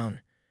Jaeyoung.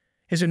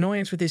 His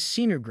annoyance with his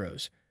senior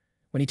grows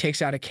when he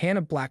takes out a can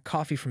of black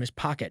coffee from his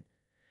pocket.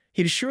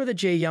 He is sure that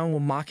Jaeyoung will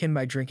mock him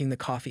by drinking the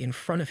coffee in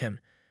front of him,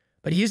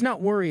 but he is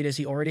not worried as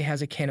he already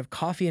has a can of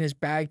coffee in his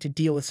bag to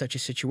deal with such a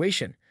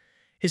situation.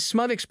 His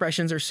smug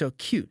expressions are so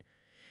cute.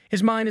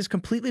 His mind is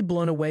completely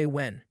blown away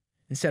when,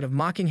 instead of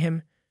mocking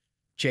him,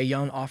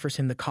 Jaeyoung offers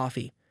him the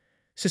coffee.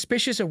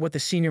 Suspicious of what the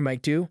senior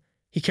might do,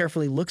 he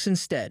carefully looks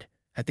instead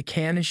at the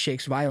can and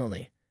shakes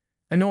violently.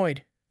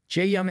 Annoyed,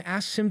 Jaeyoung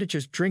asks him to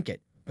just drink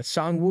it, but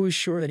Sangwoo is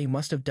sure that he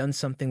must have done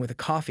something with the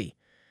coffee.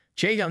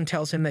 Jaeyoung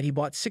tells him that he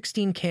bought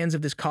 16 cans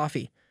of this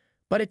coffee,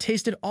 but it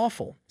tasted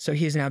awful, so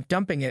he is now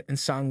dumping it in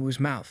Sangwoo's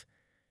mouth.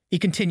 He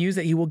continues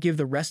that he will give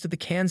the rest of the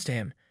cans to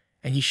him,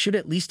 and he should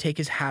at least take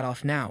his hat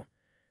off now.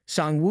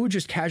 Sangwoo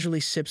just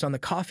casually sips on the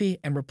coffee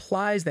and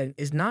replies that it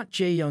is not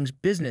Jaeyoung's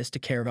business to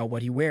care about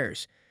what he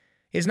wears.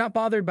 He is not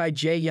bothered by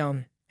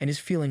Jaeyoung and is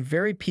feeling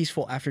very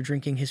peaceful after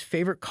drinking his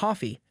favorite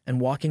coffee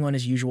and walking on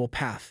his usual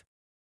path.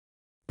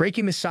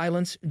 Breaking the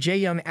silence,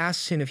 Jaeyoung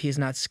asks him if he is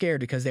not scared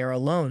because they are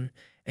alone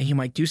and he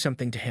might do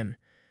something to him.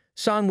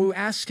 Sangwoo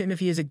asks him if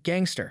he is a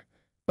gangster,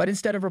 but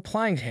instead of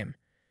replying to him,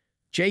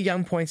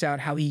 Jaeyoung points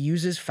out how he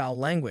uses foul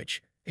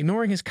language.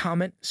 Ignoring his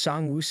comment,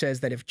 Sangwoo says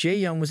that if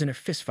Jaeyoung was in a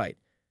fistfight,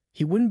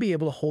 he wouldn't be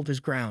able to hold his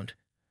ground.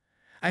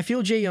 I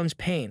feel Jaeyoung's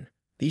pain.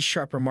 These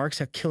sharp remarks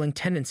have killing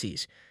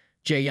tendencies.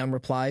 Jaeyoung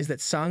replies that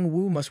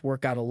Sangwoo must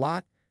work out a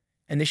lot,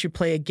 and they should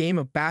play a game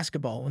of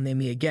basketball when they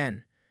meet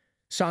again.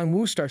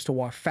 Sangwoo starts to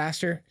walk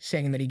faster,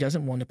 saying that he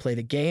doesn't want to play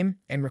the game,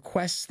 and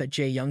requests that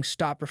Jaeyoung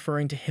stop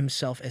referring to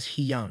himself as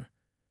Hee-young.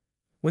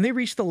 When they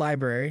reach the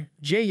library,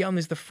 Jaeyoung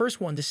is the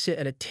first one to sit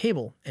at a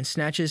table and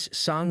snatches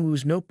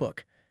Sangwoo's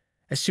notebook.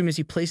 As soon as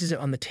he places it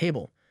on the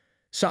table,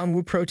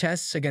 Sangwoo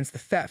protests against the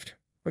theft,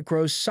 but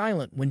grows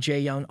silent when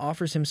Jaeyoung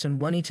offers him some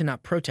money to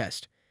not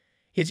protest.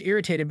 He is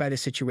irritated by the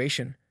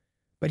situation,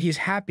 but he is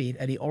happy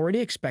that he already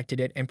expected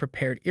it and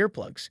prepared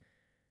earplugs.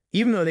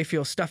 Even though they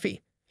feel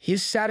stuffy, he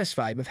is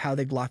satisfied with how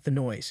they block the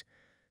noise.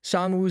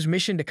 Sangwoo's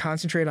mission to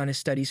concentrate on his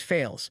studies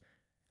fails,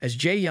 as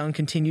Jaeyoung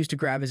continues to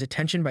grab his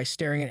attention by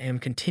staring at him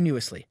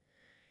continuously.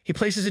 He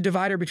places a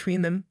divider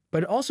between them,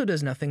 but it also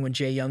does nothing when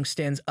Jaeyoung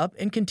stands up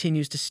and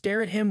continues to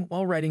stare at him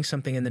while writing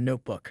something in the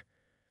notebook.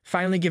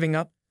 Finally giving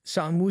up,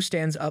 Sangwoo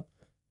stands up,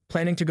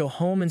 planning to go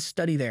home and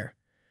study there.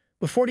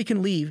 Before he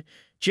can leave,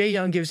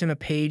 Jaeyoung gives him a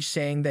page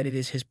saying that it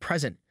is his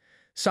present.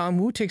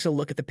 Sangwoo takes a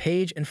look at the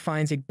page and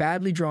finds a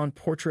badly drawn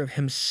portrait of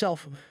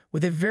himself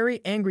with a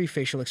very angry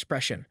facial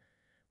expression.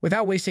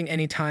 Without wasting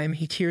any time,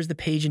 he tears the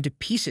page into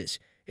pieces,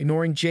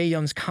 ignoring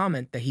Jaeyoung's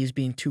comment that he is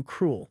being too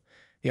cruel.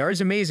 The art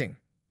is amazing,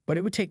 but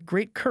it would take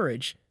great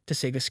courage to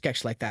save a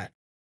sketch like that.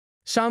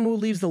 Sangwoo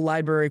leaves the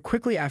library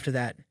quickly after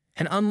that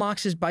and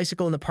unlocks his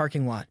bicycle in the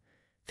parking lot,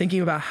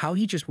 thinking about how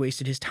he just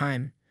wasted his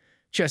time.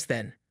 Just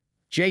then,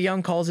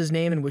 Jaeyoung calls his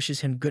name and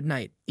wishes him good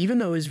night, even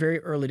though it is very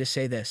early to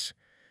say this.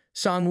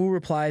 Sangwoo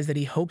replies that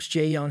he hopes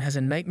Jaeyoung has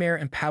a nightmare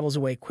and paddles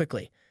away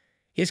quickly.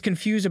 He is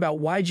confused about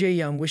why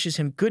Jaeyoung wishes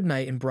him good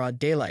night in broad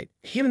daylight,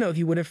 even though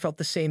he would have felt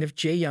the same if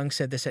Jaeyoung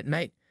said this at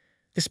night.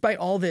 Despite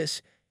all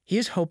this, he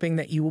is hoping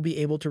that he will be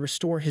able to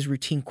restore his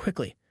routine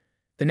quickly.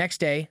 The next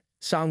day,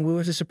 Sangwoo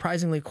has a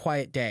surprisingly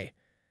quiet day,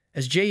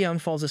 as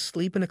Jaeyoung falls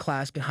asleep in a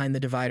class behind the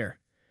divider.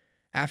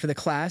 After the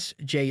class,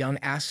 Jaeyoung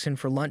asks him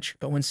for lunch,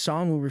 but when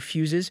Sangwoo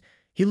refuses,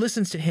 he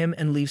listens to him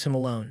and leaves him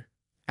alone.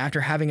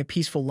 After having a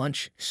peaceful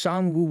lunch,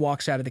 Sangwoo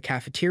walks out of the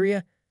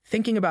cafeteria,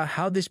 thinking about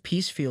how this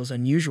peace feels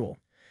unusual.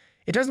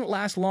 It doesn't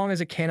last long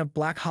as a can of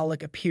Black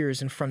Holic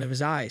appears in front of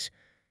his eyes.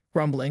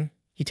 Grumbling,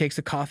 he takes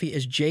the coffee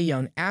as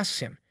Jaeyoung asks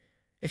him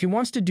if he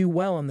wants to do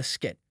well on the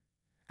skit.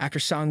 After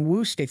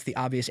Sangwoo states the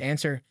obvious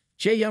answer,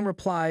 Jaeyoung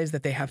replies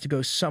that they have to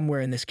go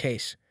somewhere in this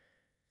case.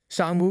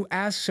 Sangwoo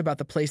asks about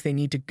the place they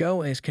need to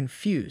go and is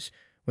confused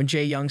when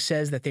Jaeyoung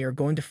says that they are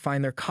going to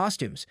find their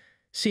costumes.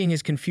 Seeing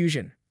his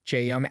confusion,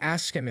 Jaeyoung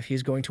asks him if he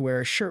is going to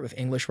wear a shirt with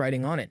English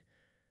writing on it,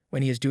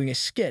 when he is doing a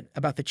skit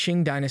about the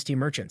Qing dynasty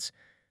merchants.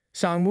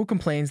 Sangwoo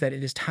complains that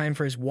it is time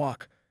for his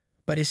walk,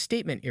 but his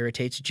statement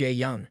irritates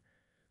Jaeyoung,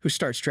 who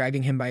starts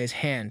dragging him by his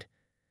hand,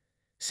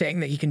 saying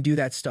that he can do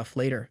that stuff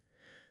later.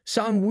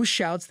 Sangwoo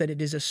shouts that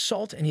it is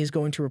assault and he is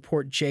going to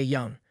report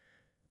Jaeyoung,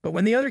 but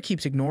when the other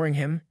keeps ignoring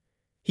him,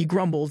 he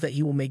grumbles that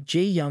he will make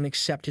Jaeyoung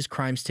accept his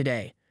crimes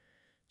today.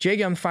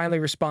 Jaeyoung finally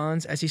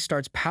responds as he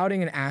starts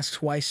pouting and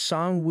asks why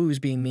Sangwoo is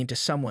being mean to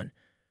someone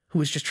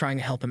who is just trying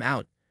to help him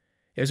out.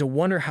 It is a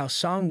wonder how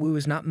Sangwoo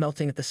is not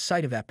melting at the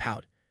sight of that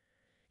pout.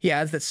 He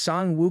adds that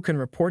Sangwoo can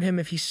report him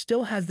if he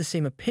still has the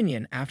same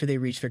opinion after they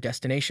reach their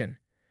destination.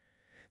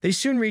 They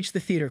soon reach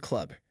the theater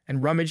club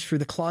and rummage through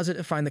the closet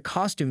to find the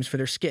costumes for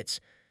their skits.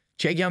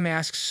 Jaeyoung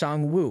asks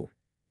Sangwoo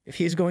if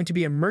he is going to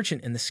be a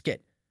merchant in the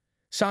skit.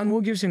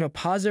 Sangwoo gives him a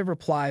positive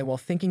reply while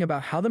thinking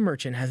about how the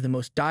merchant has the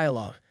most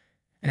dialogue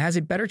and has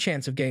a better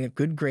chance of getting a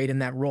good grade in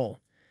that role.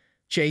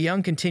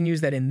 Jaeyoung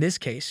continues that in this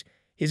case,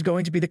 he is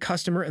going to be the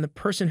customer and the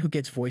person who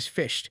gets voice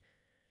fished.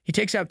 He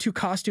takes out 2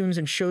 costumes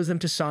and shows them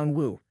to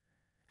Sangwoo,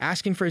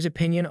 asking for his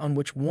opinion on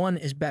which one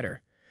is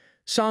better.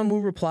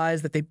 Sangwoo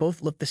replies that they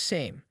both look the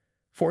same,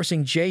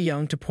 forcing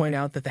Jaeyoung to point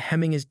out that the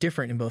hemming is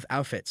different in both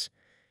outfits.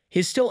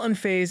 He is still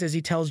unfazed as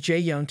he tells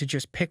Jaeyoung to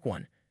just pick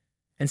one,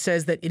 and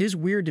says that it is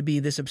weird to be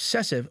this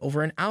obsessive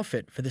over an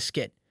outfit for the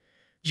skit.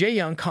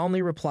 Jaeyoung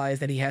calmly replies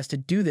that he has to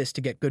do this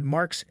to get good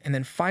marks and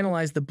then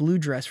finalize the blue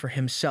dress for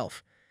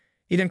himself.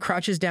 He then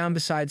crouches down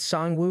beside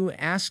Sangwoo and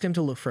asks him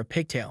to look for a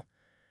pigtail.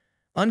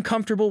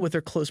 Uncomfortable with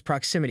their close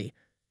proximity,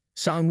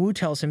 Sangwoo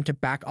tells him to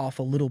back off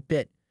a little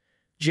bit.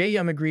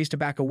 Jaeyoung agrees to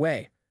back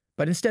away,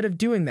 but instead of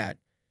doing that,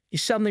 he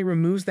suddenly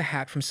removes the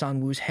hat from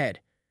Sangwoo's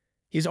head.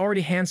 He is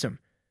already handsome,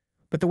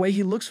 but the way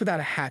he looks without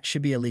a hat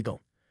should be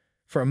illegal.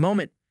 For a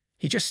moment,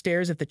 he just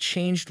stares at the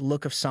changed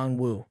look of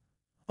Sangwoo.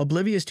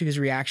 Oblivious to his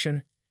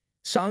reaction,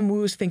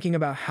 Sangwoo is thinking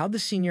about how the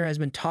senior has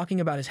been talking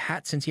about his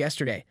hat since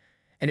yesterday,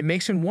 and it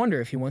makes him wonder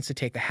if he wants to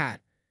take the hat.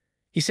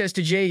 He says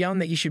to Jaeyoung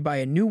that he should buy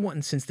a new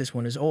one since this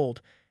one is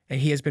old,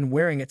 and he has been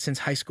wearing it since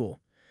high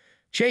school.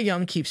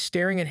 Jaeyoung keeps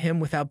staring at him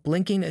without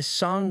blinking as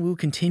Sangwoo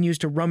continues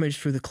to rummage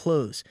through the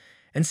clothes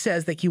and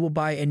says that he will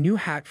buy a new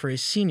hat for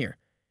his senior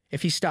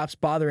if he stops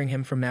bothering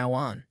him from now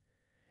on.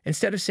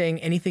 Instead of saying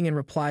anything in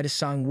reply to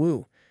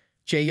Sangwoo,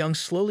 Jaeyoung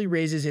slowly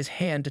raises his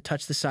hand to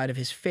touch the side of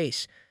his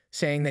face,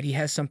 saying that he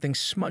has something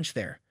smudged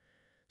there.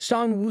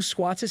 Sangwoo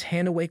swats his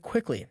hand away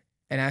quickly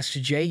and asks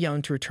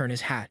Jaeyoung to return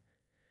his hat.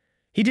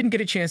 He didn't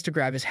get a chance to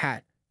grab his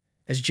hat,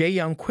 as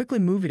Jaeyoung quickly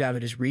moved it out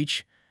of his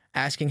reach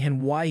asking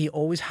him why he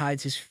always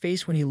hides his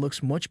face when he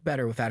looks much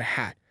better without a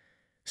hat.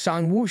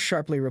 Sangwoo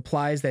sharply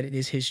replies that it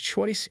is his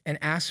choice and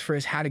asks for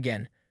his hat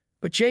again,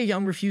 but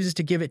Jaeyoung refuses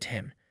to give it to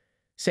him,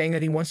 saying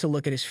that he wants to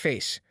look at his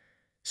face.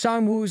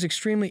 Sangwoo is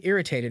extremely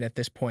irritated at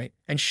this point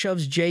and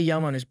shoves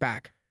Jaeyoung on his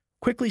back,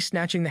 quickly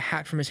snatching the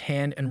hat from his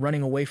hand and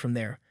running away from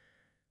there,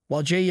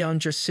 while Jaeyoung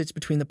just sits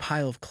between the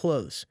pile of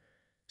clothes.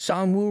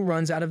 Sangwoo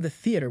runs out of the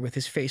theater with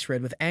his face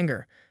red with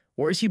anger,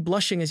 or is he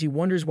blushing as he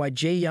wonders why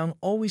Jaeyoung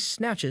always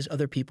snatches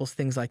other people's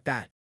things like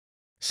that.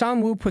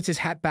 Sangwoo puts his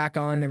hat back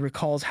on and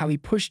recalls how he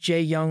pushed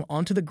Jaeyoung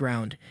onto the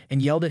ground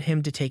and yelled at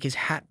him to take his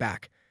hat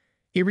back.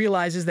 He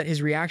realizes that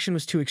his reaction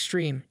was too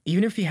extreme,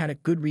 even if he had a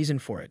good reason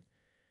for it.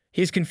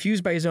 He is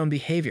confused by his own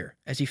behavior,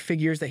 as he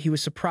figures that he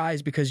was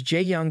surprised because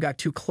Jaeyoung got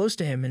too close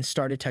to him and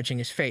started touching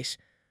his face.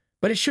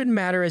 But it shouldn't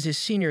matter as his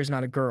senior is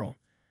not a girl.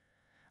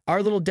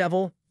 Our little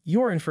devil,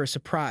 you're in for a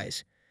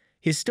surprise.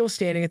 He is still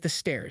standing at the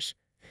stairs,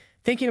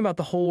 thinking about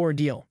the whole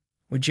ordeal,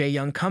 when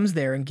Jaeyoung comes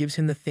there and gives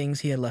him the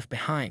things he had left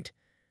behind.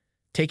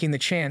 Taking the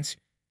chance,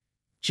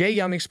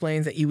 Jaeyoung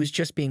explains that he was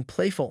just being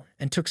playful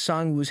and took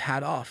Sangwoo's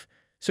hat off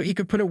so he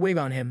could put a wig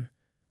on him,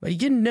 but he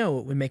didn't know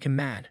it would make him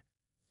mad.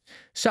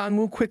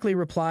 Sangwoo quickly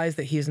replies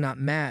that he is not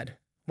mad,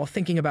 while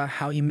thinking about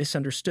how he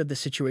misunderstood the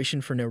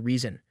situation for no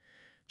reason.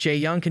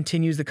 Jaeyoung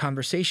continues the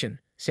conversation,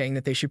 saying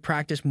that they should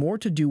practice more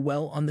to do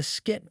well on the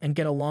skit and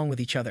get along with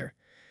each other.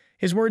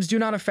 His words do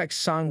not affect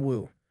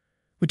Sangwoo,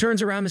 who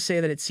turns around to say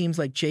that it seems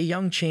like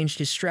Jaeyoung changed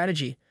his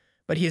strategy,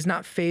 but he is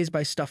not fazed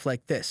by stuff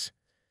like this,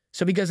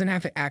 so he doesn't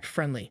have to act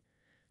friendly.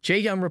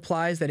 Jaeyoung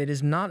replies that it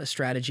is not a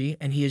strategy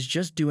and he is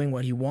just doing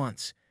what he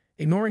wants.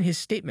 Ignoring his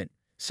statement,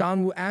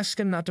 Sangwoo asks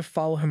him not to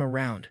follow him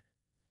around,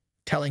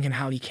 telling him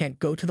how he can't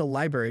go to the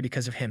library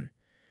because of him.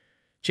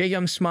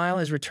 Jaeyoung's smile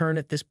has returned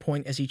at this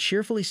point as he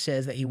cheerfully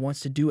says that he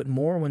wants to do it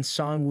more when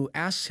Sangwoo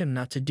asks him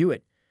not to do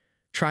it.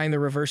 Trying the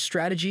reverse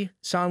strategy,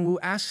 Sangwoo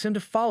asks him to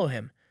follow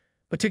him,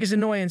 but to his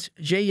annoyance,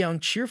 Jaeyoung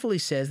cheerfully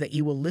says that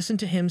he will listen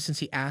to him since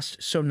he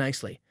asked so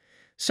nicely.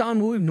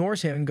 Sangwoo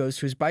ignores him and goes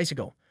to his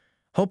bicycle,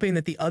 hoping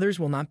that the others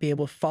will not be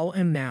able to follow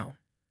him now.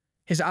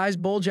 His eyes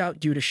bulge out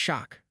due to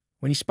shock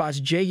when he spots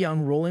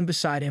Jaeyoung rolling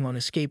beside him on a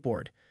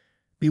skateboard.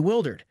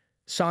 Bewildered,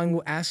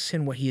 Sangwoo asks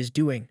him what he is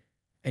doing,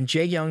 and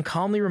Jaeyoung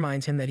calmly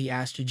reminds him that he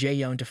asked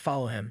Jaeyoung to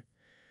follow him.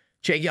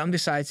 Jaeyoung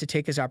decides to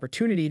take his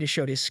opportunity to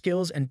show his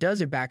skills and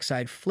does a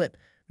backside flip,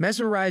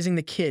 mesmerizing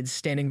the kids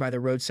standing by the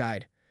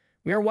roadside.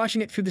 We are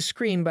watching it through the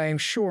screen, but I am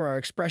sure our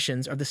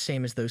expressions are the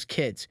same as those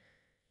kids.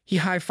 He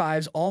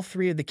high-fives all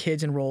three of the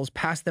kids and rolls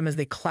past them as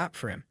they clap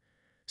for him.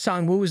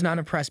 Sangwoo is not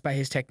impressed by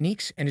his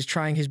techniques and is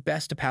trying his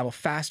best to paddle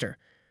faster,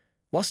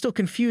 while still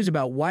confused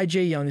about why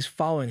Jaeyoung is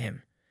following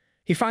him.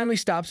 He finally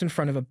stops in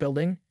front of a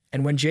building,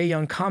 and when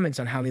Jaeyoung comments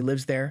on how he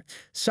lives there,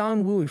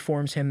 Sangwoo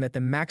informs him that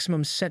the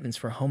maximum sentence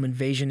for home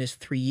invasion is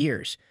 3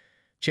 years.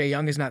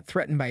 Jaeyoung is not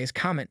threatened by his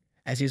comment,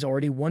 as he is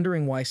already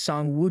wondering why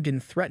Sangwoo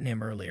didn't threaten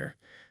him earlier.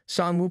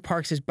 Sangwoo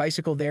parks his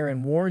bicycle there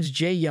and warns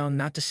Jaeyoung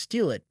not to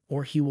steal it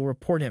or he will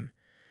report him.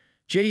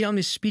 Jaeyoung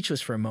is speechless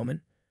for a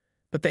moment,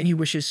 but then he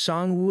wishes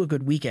Sangwoo a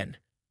good weekend,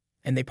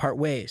 and they part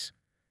ways.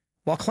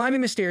 While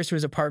climbing the stairs to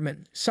his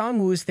apartment,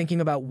 Sangwoo is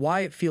thinking about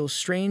why it feels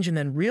strange and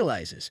then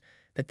realizes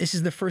that this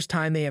is the first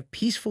time they have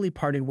peacefully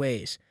parted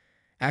ways.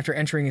 After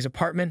entering his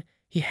apartment,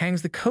 he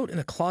hangs the coat in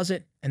the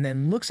closet and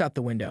then looks out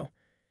the window.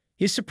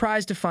 He is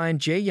surprised to find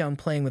Jaeyoung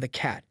playing with a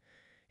cat.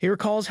 He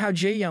recalls how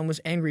Jaeyoung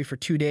was angry for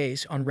 2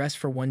 days, on rest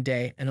for 1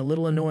 day, and a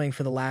little annoying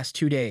for the last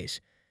 2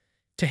 days.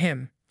 To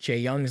him,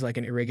 Jaeyoung is like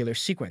an irregular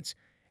sequence,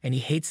 and he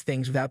hates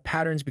things without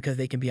patterns because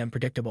they can be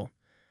unpredictable.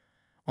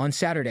 On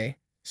Saturday,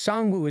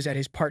 Sangwoo is at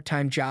his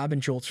part-time job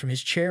and jolts from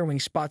his chair when he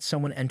spots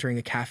someone entering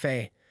the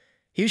cafe.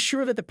 He is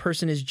sure that the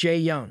person is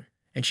Jaeyoung,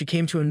 and she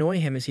came to annoy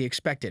him as he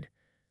expected.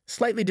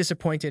 Slightly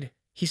disappointed,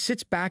 he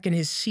sits back in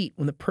his seat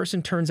when the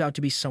person turns out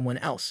to be someone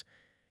else.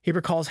 He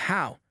recalls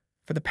how,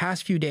 for the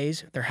past few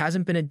days, there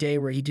hasn't been a day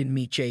where he didn't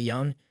meet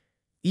Jaeyoung.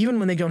 Even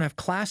when they don't have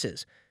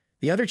classes,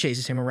 the other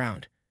chases him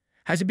around.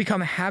 Has it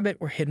become a habit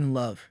or hidden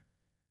love?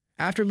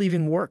 After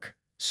leaving work,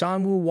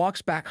 Sangwoo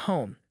walks back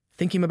home,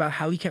 thinking about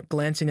how he kept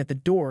glancing at the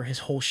door his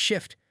whole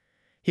shift.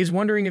 He is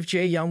wondering if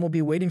Jaeyoung will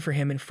be waiting for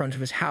him in front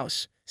of his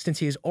house, since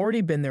he has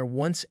already been there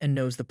once and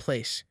knows the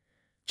place.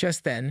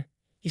 Just then,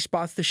 he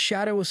spots the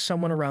shadow of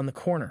someone around the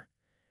corner,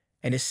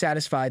 and is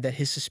satisfied that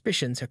his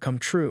suspicions have come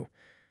true.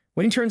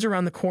 When he turns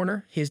around the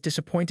corner, he is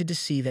disappointed to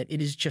see that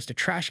it is just a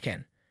trash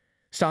can.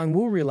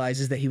 Sangwoo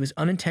realizes that he was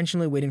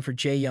unintentionally waiting for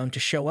Jaeyoung to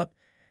show up,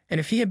 and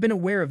if he had been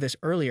aware of this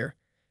earlier,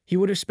 he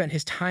would have spent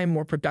his time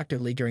more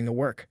productively during the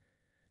work.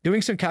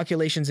 Doing some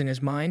calculations in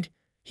his mind,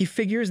 he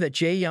figures that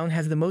Jaeyoung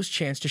has the most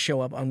chance to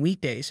show up on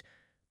weekdays,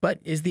 but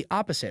is the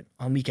opposite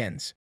on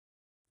weekends.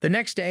 The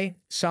next day,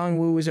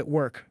 Sangwoo is at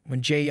work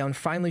when Jaeyoung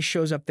finally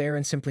shows up there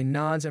and simply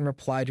nods and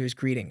replies to his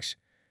greetings.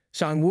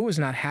 Sangwoo is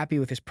not happy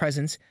with his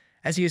presence,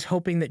 as he is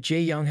hoping that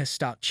Jaeyoung has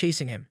stopped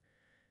chasing him.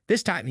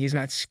 This time, he is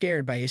not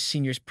scared by his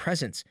senior's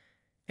presence,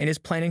 and is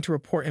planning to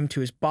report him to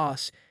his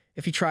boss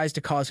if he tries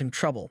to cause him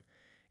trouble.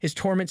 His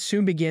torment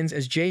soon begins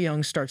as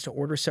Jaeyoung starts to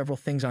order several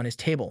things on his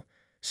table,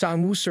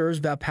 Sangwoo serves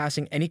without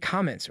passing any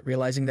comments,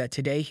 realizing that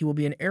today he will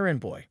be an errand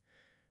boy.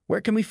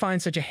 Where can we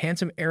find such a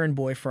handsome errand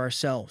boy for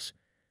ourselves?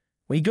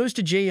 When he goes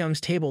to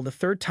Jaeyoung's table the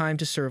third time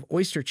to serve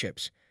oyster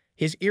chips,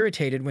 he is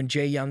irritated when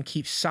Jaeyoung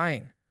keeps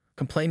sighing,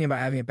 complaining about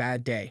having a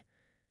bad day.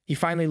 He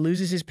finally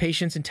loses his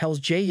patience and tells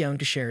Jaeyoung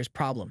to share his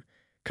problem,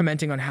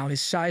 commenting on how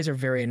his sighs are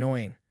very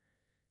annoying.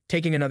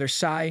 Taking another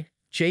sigh,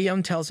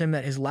 Jaeyoung tells him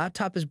that his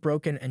laptop is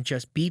broken and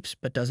just beeps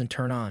but doesn't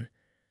turn on.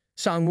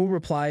 Sangwoo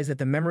replies that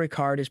the memory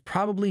card is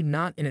probably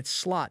not in its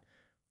slot,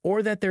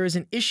 or that there is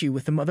an issue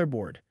with the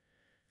motherboard.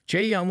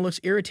 Jaeyoung looks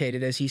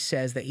irritated as he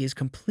says that he is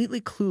completely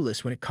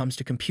clueless when it comes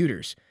to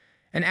computers,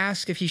 and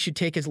asks if he should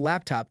take his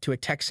laptop to a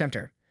tech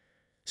center.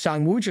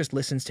 Sangwoo just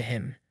listens to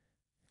him,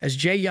 as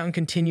Jaeyoung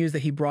continues that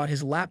he brought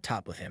his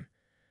laptop with him,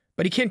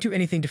 but he can't do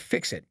anything to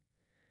fix it.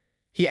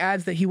 He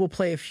adds that he will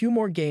play a few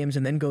more games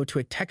and then go to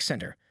a tech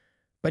center,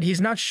 but he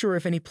is not sure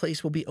if any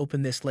place will be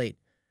open this late.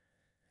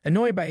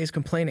 Annoyed by his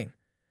complaining,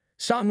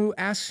 Sangwoo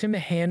asks him to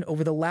hand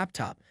over the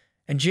laptop,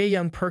 and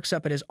Jaeyoung perks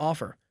up at his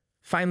offer,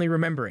 finally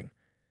remembering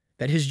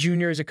that his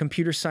junior is a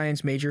computer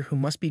science major who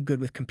must be good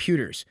with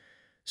computers.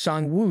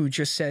 Sangwoo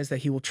just says that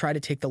he will try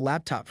to take the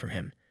laptop from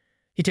him.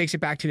 He takes it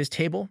back to his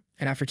table,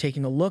 and after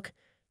taking a look,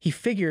 he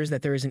figures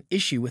that there is an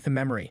issue with the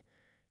memory.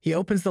 He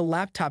opens the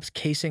laptop's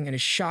casing and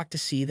is shocked to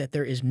see that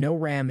there is no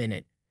RAM in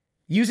it.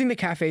 Using the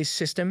cafe's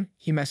system,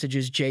 he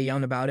messages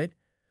Jaeyoung about it,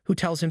 who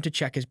tells him to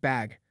check his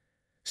bag.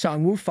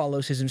 Sangwoo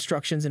follows his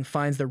instructions and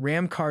finds the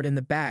RAM card in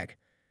the bag.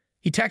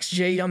 He texts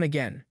Jaeyoung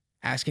again,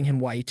 asking him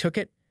why he took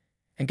it,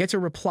 and gets a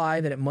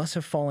reply that it must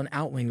have fallen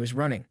out when he was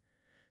running.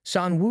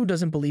 Sangwoo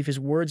doesn't believe his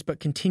words but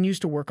continues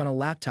to work on a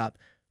laptop,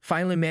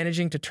 finally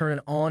managing to turn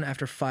it on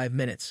after 5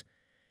 minutes.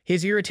 He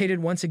is irritated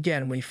once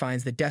again when he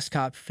finds the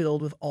desktop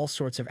filled with all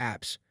sorts of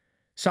apps.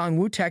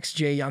 Sangwoo texts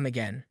Jaeyoung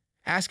again,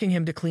 asking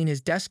him to clean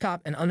his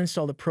desktop and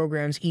uninstall the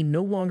programs he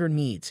no longer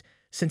needs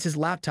since his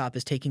laptop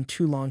is taking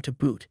too long to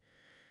boot.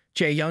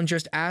 Jaeyoung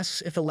just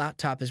asks if the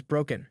laptop is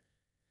broken,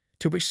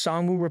 to which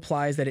Sangwoo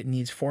replies that it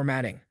needs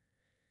formatting.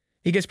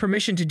 He gets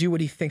permission to do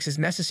what he thinks is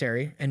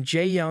necessary, and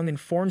Jaeyoung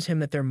informs him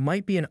that there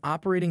might be an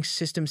operating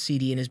system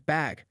CD in his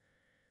bag.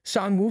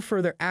 Sangwoo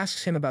further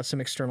asks him about some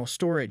external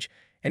storage,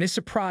 and is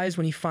surprised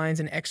when he finds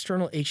an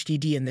external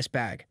HDD in this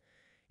bag.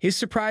 He is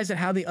surprised at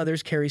how the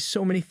others carry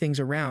so many things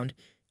around,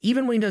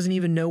 even when he doesn't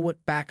even know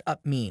what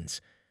backup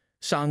means.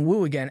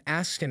 Sangwoo again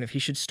asks him if he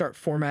should start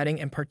formatting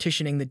and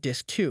partitioning the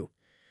disk too.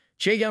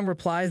 Jaeyoung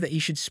replies that he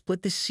should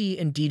split the C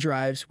and D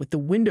drives with the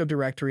window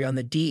directory on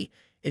the D.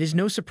 It is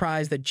no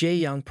surprise that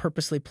Jaeyoung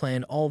purposely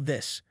planned all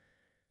this.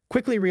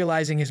 Quickly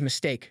realizing his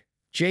mistake,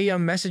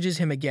 Jaeyoung messages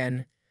him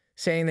again,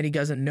 saying that he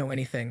doesn't know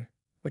anything,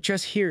 but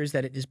just hears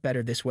that it is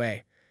better this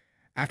way.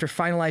 After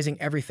finalizing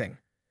everything,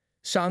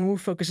 Sangwoo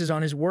focuses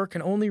on his work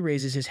and only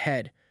raises his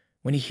head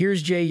when he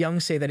hears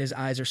Jaeyoung say that his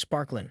eyes are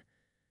sparkling.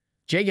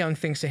 Jaeyoung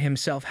thinks to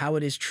himself how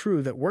it is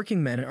true that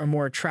working men are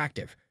more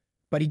attractive,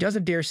 but he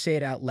doesn't dare say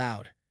it out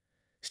loud.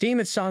 Seeing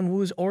that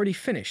Sangwoo is already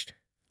finished,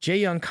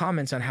 Jaeyoung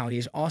comments on how he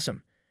is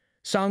awesome.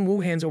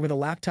 Sangwoo hands over the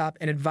laptop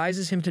and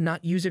advises him to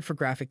not use it for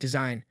graphic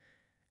design,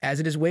 as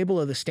it is way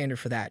below the standard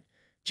for that.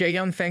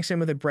 Jaeyoung thanks him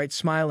with a bright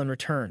smile in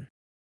return.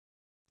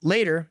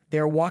 Later, they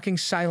are walking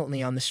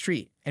silently on the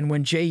street, and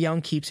when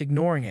Jaeyoung keeps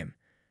ignoring him,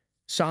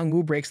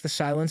 Sangwoo breaks the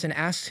silence and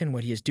asks him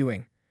what he is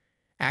doing.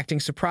 Acting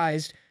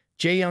surprised,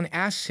 Jaeyoung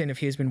asks him if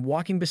he has been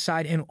walking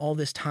beside him all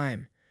this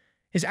time.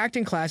 His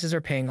acting classes are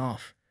paying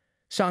off.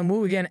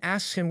 Sangwoo again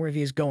asks him where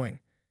he is going,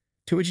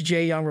 to which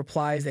Jaeyoung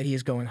replies that he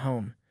is going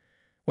home.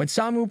 When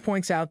Sangwoo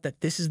points out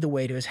that this is the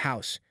way to his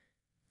house,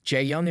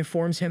 Jaeyoung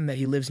informs him that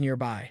he lives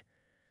nearby.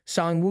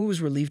 Sangwoo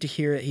is relieved to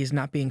hear that he is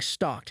not being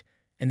stalked,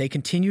 and they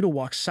continue to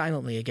walk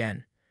silently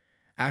again.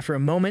 After a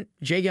moment,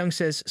 Jaeyoung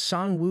says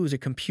Sangwoo is a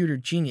computer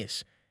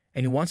genius,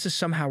 and he wants to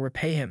somehow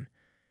repay him.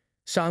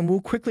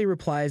 Sangwoo quickly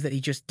replies that he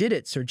just did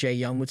it so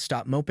Jaeyoung would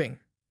stop moping.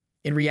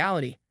 In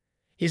reality,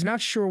 he is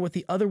not sure what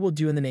the other will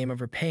do in the name of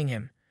repaying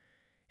him.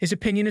 His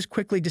opinion is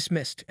quickly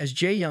dismissed as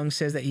Jaeyoung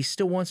says that he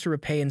still wants to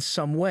repay in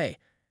some way,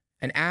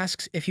 and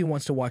asks if he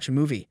wants to watch a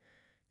movie.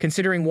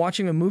 Considering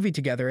watching a movie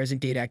together as a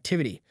date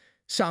activity,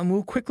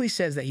 Sangwoo quickly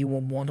says that he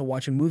will want to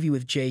watch a movie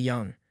with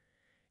Jaeyoung.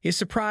 He is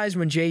surprised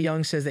when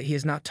Jaeyoung says that he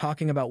is not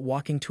talking about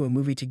walking to a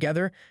movie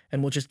together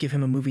and will just give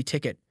him a movie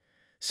ticket.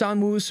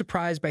 Sangwoo is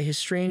surprised by his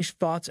strange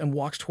thoughts and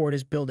walks toward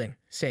his building,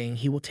 saying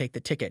he will take the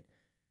ticket.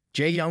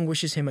 Jaeyoung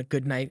wishes him a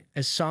good night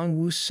as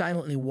Sangwoo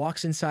silently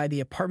walks inside the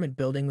apartment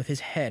building with his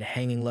head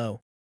hanging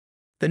low.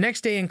 The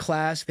next day in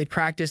class, they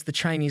practice the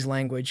Chinese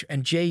language,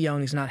 and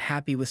Jaeyoung is not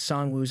happy with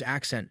Sangwoo's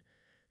accent.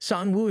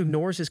 Sangwoo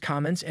ignores his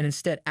comments and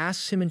instead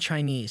asks him in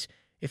Chinese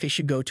if they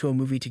should go to a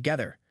movie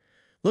together.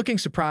 Looking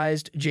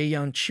surprised,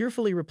 Jaeyoung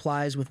cheerfully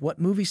replies with what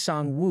movie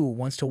Sangwoo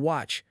wants to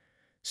watch.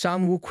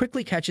 Sangwoo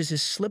quickly catches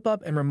his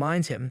slip-up and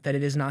reminds him that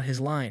it is not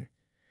his line.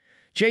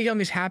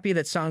 Jaeyoung is happy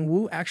that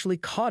Sangwoo actually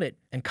caught it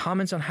and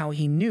comments on how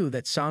he knew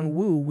that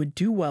Sangwoo would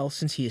do well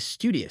since he is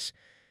studious.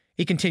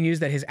 He continues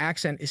that his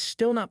accent is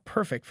still not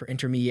perfect for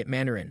intermediate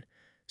Mandarin.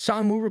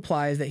 Sangwoo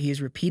replies that he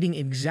is repeating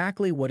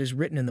exactly what is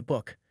written in the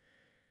book.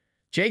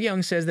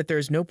 Jaeyoung says that there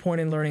is no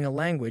point in learning a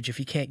language if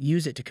you can't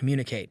use it to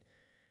communicate.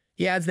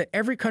 He adds that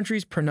every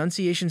country's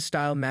pronunciation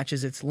style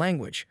matches its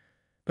language,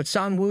 but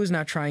Sangwoo is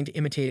not trying to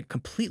imitate it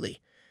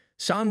completely.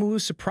 Sangwoo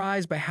is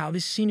surprised by how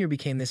his senior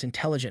became this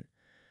intelligent.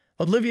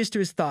 Oblivious to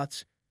his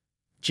thoughts,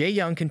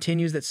 Jaeyoung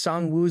continues that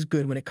Sangwoo is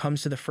good when it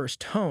comes to the first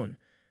tone,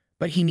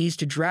 but he needs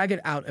to drag it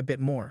out a bit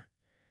more.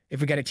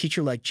 If we got a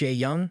teacher like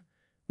Jaeyoung,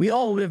 we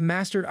all would have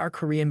mastered our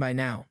Korean by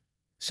now.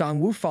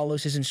 Sangwoo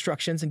follows his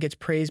instructions and gets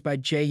praised by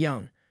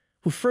Jaeyoung,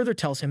 who further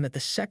tells him that the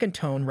second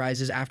tone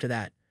rises after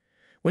that.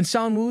 When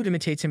Sangwoo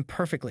imitates him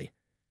perfectly,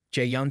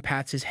 Jaeyoung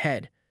pats his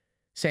head,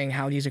 saying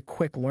how he's a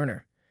quick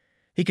learner.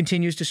 He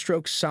continues to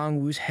stroke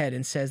Sangwoo's head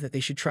and says that they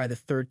should try the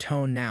third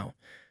tone now.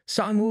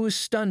 Sangwoo is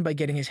stunned by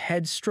getting his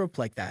head stroked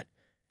like that,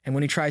 and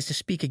when he tries to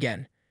speak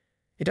again,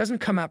 it doesn't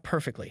come out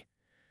perfectly.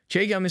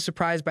 Jaeyoung is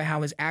surprised by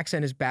how his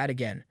accent is bad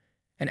again,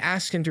 and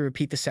asks him to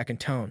repeat the second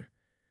tone.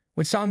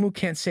 When Sangwoo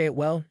can't say it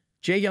well,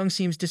 Jaeyoung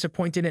seems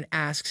disappointed and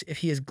asks if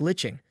he is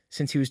glitching,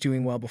 since he was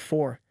doing well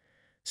before.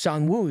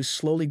 Sangwoo is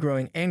slowly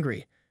growing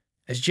angry,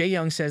 as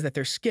Jaeyoung says that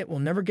their skit will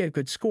never get a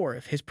good score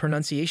if his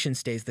pronunciation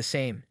stays the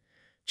same.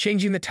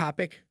 Changing the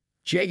topic,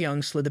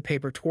 Jaeyoung slid the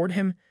paper toward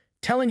him,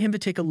 telling him to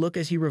take a look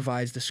as he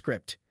revised the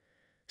script.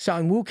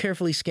 Sangwoo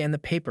carefully scanned the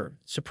paper,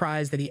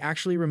 surprised that he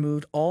actually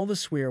removed all the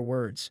swear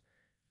words.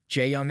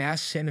 Jaeyoung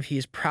asks him if he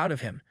is proud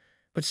of him,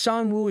 but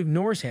Sangwoo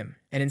ignores him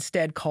and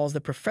instead calls the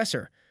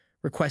professor,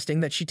 requesting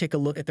that she take a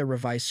look at the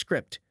revised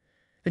script.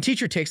 The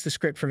teacher takes the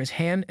script from his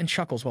hand and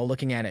chuckles while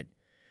looking at it.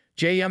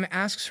 Jaeyoung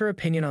asks her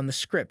opinion on the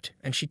script,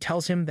 and she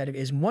tells him that it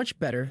is much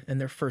better than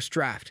their first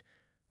draft,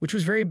 which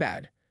was very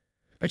bad,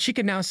 but she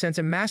can now sense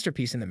a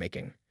masterpiece in the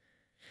making.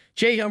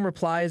 Jaeyoung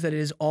replies that it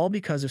is all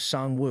because of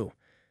Sangwoo,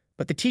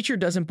 but the teacher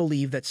doesn't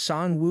believe that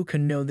Sangwoo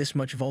can know this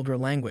much vulgar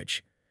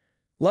language.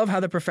 Love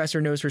how the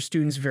professor knows her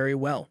students very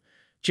well.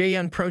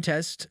 Jaeyoung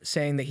protests,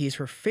 saying that he is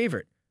her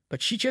favorite,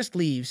 but she just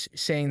leaves,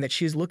 saying that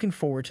she is looking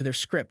forward to their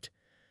script.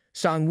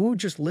 Sangwoo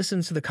just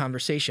listens to the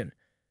conversation,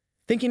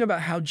 thinking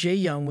about how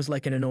Jaeyoung was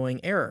like an annoying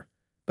error,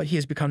 but he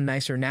has become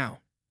nicer now.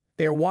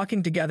 They are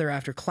walking together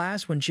after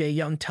class when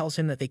Jaeyoung tells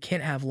him that they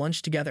can't have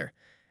lunch together,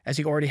 as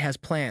he already has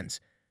plans.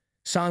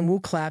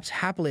 Sangwoo claps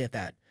happily at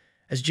that,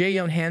 as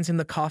Jaeyoung hands him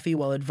the coffee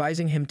while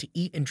advising him to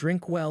eat and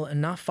drink well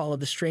and not follow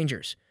the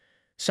strangers.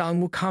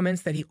 Sangwoo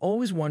comments that he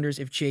always wonders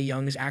if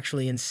Jaeyoung is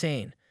actually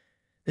insane.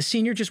 The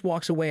senior just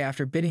walks away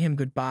after bidding him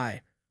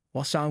goodbye,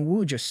 while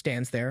Sangwoo just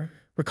stands there,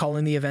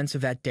 recalling the events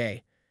of that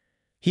day.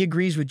 He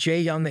agrees with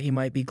Jaeyoung that he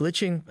might be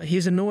glitching, but he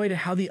is annoyed at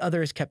how the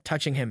others kept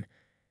touching him,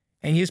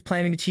 and he is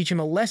planning to teach him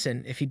a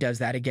lesson if he does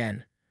that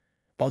again.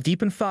 While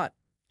deep in thought,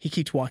 he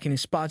keeps walking and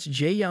spots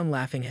Jaeyoung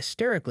laughing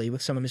hysterically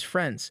with some of his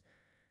friends.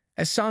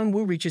 As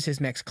Sangwoo reaches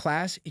his next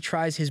class, he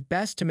tries his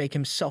best to make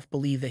himself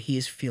believe that he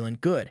is feeling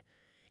good.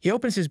 He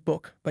opens his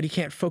book, but he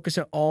can't focus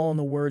at all on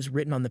the words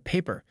written on the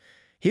paper.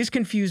 He is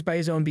confused by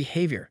his own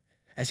behavior,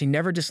 as he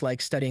never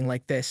disliked studying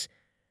like this,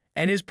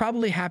 and it is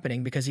probably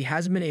happening because he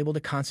hasn't been able to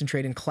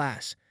concentrate in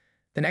class.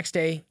 The next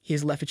day, he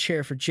has left a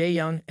chair for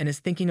Jaeyoung and is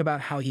thinking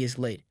about how he is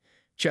late.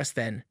 Just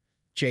then,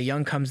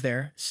 Jaeyoung comes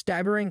there,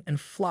 staggering and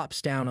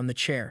flops down on the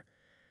chair.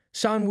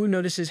 Sangwoo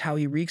notices how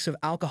he reeks of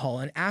alcohol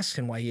and asks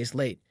him why he is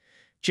late.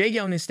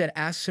 Jaeyoung instead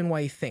asks him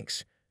why he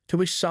thinks, to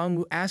which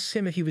Sangwoo asks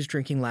him if he was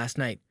drinking last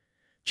night.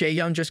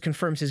 Jaeyoung just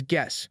confirms his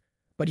guess,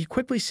 but he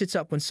quickly sits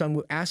up when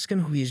Sangwoo asks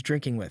him who he is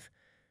drinking with.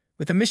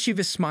 With a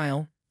mischievous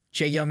smile,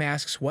 Jaeyoung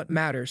asks what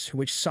matters, to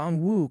which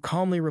Sangwoo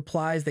calmly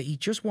replies that he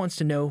just wants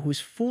to know who is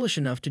foolish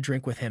enough to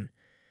drink with him.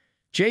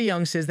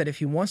 Jaeyoung says that if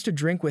he wants to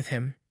drink with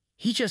him,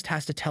 he just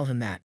has to tell him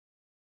that.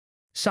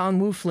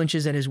 Sangwoo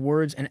flinches at his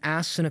words and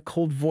asks in a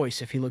cold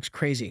voice if he looks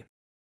crazy.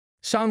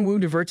 Sangwoo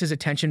diverts his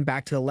attention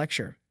back to the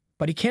lecture,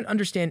 but he can't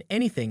understand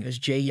anything as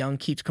Jaeyoung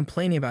keeps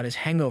complaining about his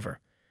hangover.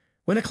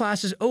 When the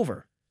class is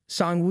over,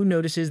 Sangwoo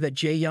notices that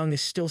Jaeyoung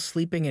is still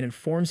sleeping and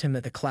informs him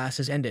that the class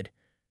has ended.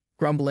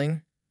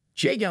 Grumbling,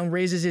 Jaeyoung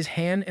raises his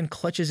hand and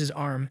clutches his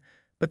arm,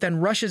 but then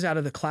rushes out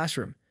of the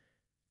classroom,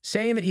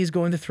 saying that he is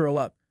going to throw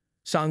up.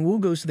 Sangwoo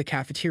goes to the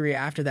cafeteria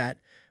after that,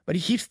 but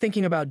he keeps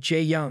thinking about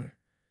Jaeyoung,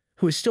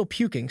 who is still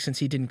puking since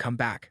he didn't come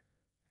back.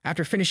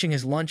 After finishing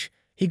his lunch,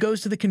 he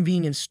goes to the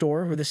convenience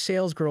store where the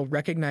salesgirl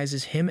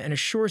recognizes him and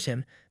assures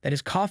him that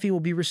his coffee will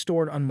be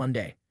restored on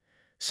Monday.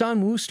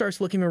 Sangwoo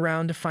starts looking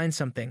around to find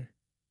something,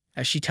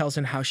 as she tells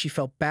him how she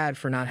felt bad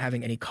for not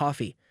having any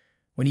coffee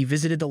when he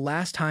visited the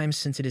last time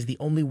since it is the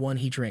only one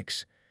he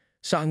drinks.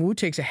 Sangwoo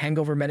takes a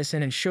hangover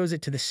medicine and shows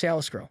it to the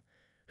salesgirl,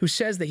 who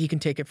says that he can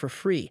take it for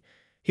free.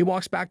 He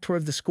walks back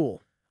toward the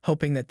school,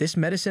 hoping that this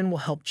medicine will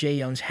help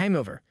Jaeyoung's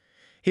hangover.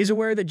 He is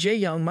aware that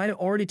Jaeyoung might have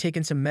already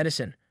taken some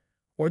medicine,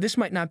 or this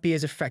might not be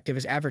as effective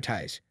as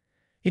advertised.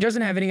 He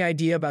doesn't have any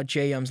idea about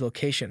Jaeyoung's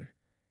location,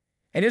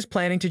 and is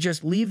planning to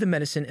just leave the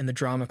medicine in the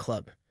drama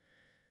club.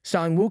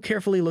 Sangwoo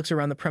carefully looks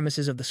around the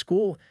premises of the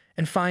school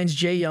and finds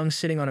Jaeyoung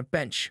sitting on a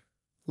bench,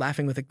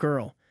 laughing with a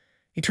girl.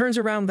 He turns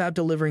around without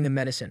delivering the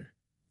medicine,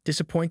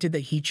 disappointed that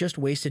he just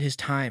wasted his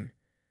time.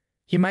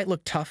 He might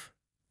look tough,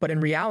 but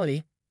in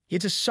reality, he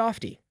is a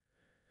softie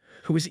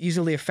who is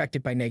easily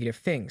affected by negative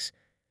things.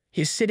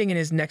 He is sitting in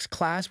his next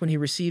class when he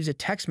receives a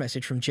text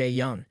message from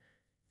Jaeyoung,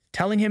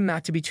 telling him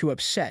not to be too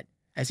upset,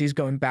 as he's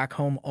going back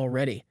home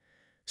already.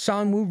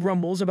 Sangwoo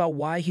grumbles about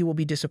why he will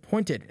be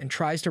disappointed and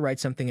tries to write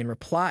something in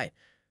reply,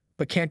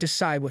 but can't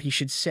decide what he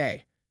should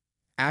say.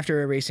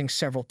 After erasing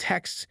several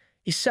texts,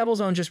 he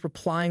settles on just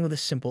replying with a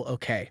simple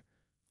okay.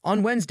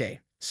 On Wednesday,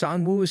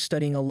 Sangwoo is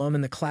studying alone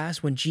in the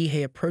class when Ji-hye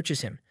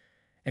approaches him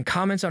and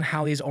comments on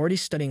how he is already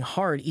studying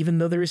hard even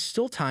though there is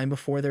still time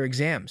before their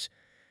exams.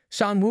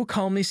 Sangwoo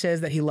calmly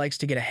says that he likes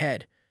to get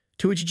ahead,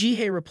 to which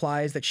Ji-hye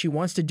replies that she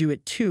wants to do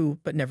it too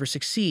but never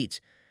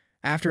succeeds.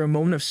 After a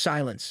moment of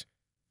silence,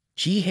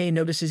 Ji-hye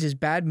notices his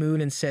bad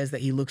mood and says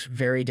that he looks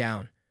very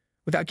down.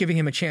 Without giving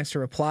him a chance to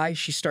reply,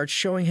 she starts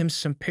showing him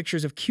some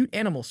pictures of cute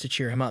animals to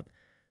cheer him up.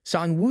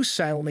 Sangwoo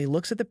silently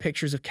looks at the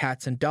pictures of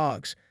cats and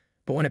dogs,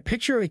 but when a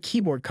picture of a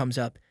keyboard comes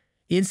up,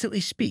 he instantly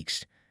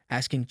speaks,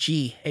 asking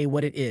Ji-hye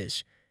what it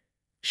is.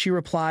 She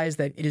replies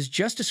that it is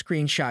just a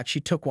screenshot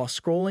she took while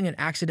scrolling and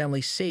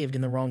accidentally saved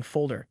in the wrong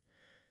folder.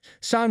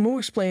 Sangwoo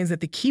explains that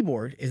the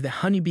keyboard is the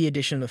Honeybee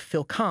edition of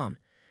fickle,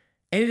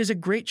 and it is a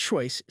great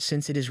choice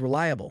since it is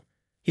reliable.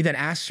 He then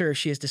asks her if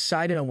she has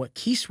decided on what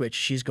key switch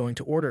she is going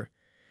to order.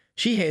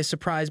 Ji-hye is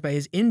surprised by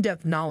his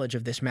in-depth knowledge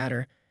of this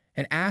matter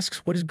and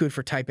asks what is good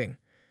for typing.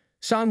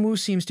 Sangwoo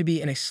seems to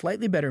be in a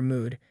slightly better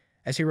mood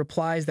as he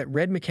replies that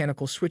red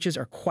mechanical switches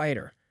are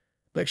quieter,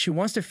 but if she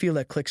wants to feel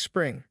that click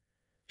spring,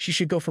 she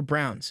should go for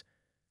browns.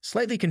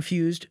 Slightly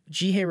confused,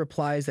 Ji-hye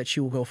replies that she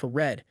will go for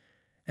red,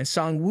 and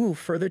Sangwoo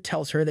further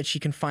tells her that she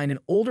can find an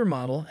older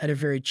model at a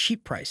very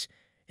cheap price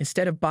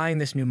instead of buying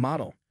this new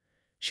model.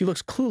 She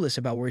looks clueless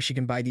about where she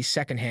can buy these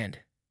secondhand,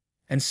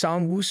 and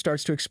Sangwoo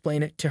starts to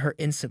explain it to her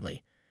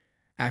instantly.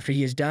 After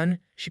he is done,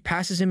 she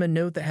passes him a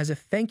note that has a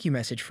thank you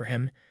message for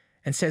him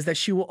and says that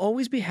she will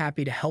always be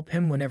happy to help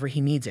him whenever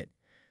he needs it.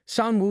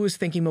 Sangwoo is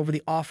thinking over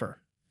the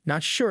offer,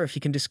 not sure if he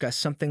can discuss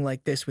something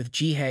like this with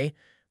Ji-hye,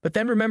 but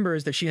then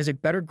remembers that she has a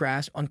better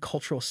grasp on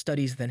cultural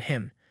studies than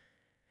him.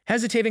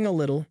 Hesitating a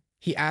little,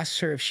 he asks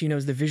her if she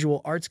knows the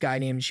visual arts guy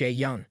named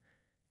Jaeyoung,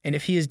 and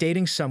if he is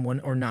dating someone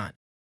or not.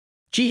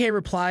 Ji-hye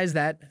replies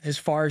that, as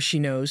far as she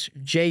knows,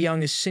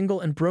 Jaeyoung is single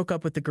and broke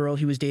up with the girl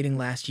he was dating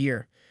last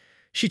year.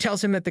 She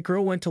tells him that the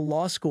girl went to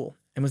law school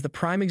and was the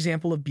prime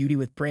example of beauty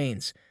with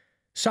brains.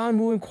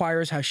 Sangwoo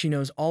inquires how she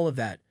knows all of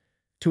that,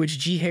 to which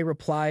Ji-hye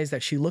replies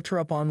that she looked her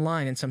up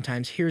online and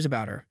sometimes hears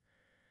about her.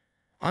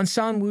 On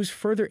Sangwoo's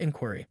further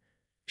inquiry,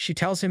 she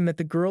tells him that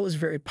the girl is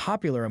very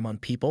popular among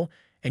people,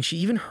 and she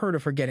even heard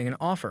of her getting an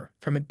offer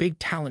from a big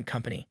talent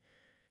company.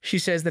 She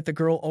says that the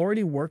girl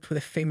already worked with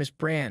a famous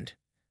brand,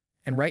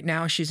 and right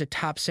now she's a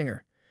top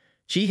singer.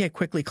 Ji-hye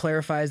quickly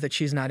clarifies that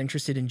she's not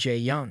interested in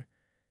Jaeyoung.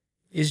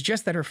 It's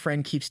just that her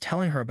friend keeps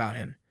telling her about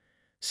him.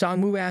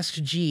 Sangwoo asks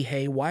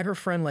Ji-hye why her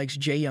friend likes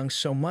Jaeyoung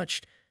so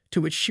much,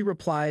 to which she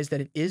replies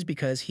that it is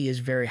because he is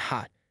very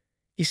hot.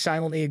 He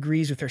silently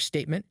agrees with her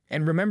statement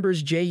and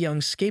remembers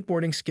Jaeyoung's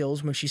skateboarding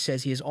skills when she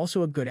says he is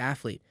also a good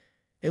athlete.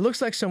 It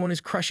looks like someone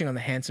is crushing on the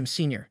handsome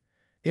senior.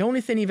 The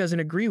only thing he doesn't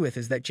agree with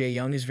is that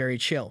Jaeyoung is very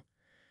chill.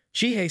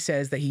 Ji-hye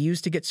says that he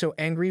used to get so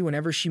angry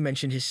whenever she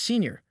mentioned his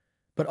senior,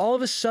 but all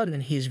of a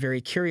sudden he is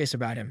very curious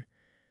about him.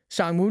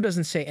 Sangwoo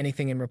doesn't say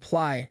anything in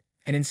reply,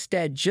 and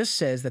instead just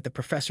says that the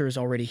professor is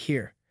already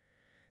here.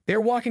 They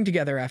are walking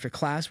together after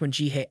class when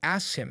Ji-hye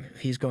asks him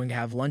if he's going to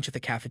have lunch at the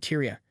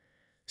cafeteria.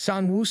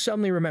 Sangwoo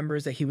suddenly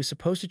remembers that he was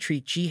supposed to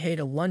treat Ji-hye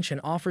to lunch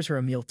and offers her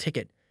a meal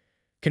ticket.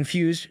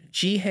 Confused,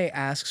 Ji-hye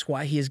asks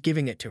why he is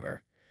giving it to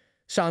her.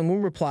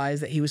 Sangwoo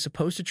replies that he was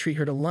supposed to treat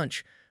her to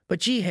lunch, but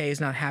Ji-hye is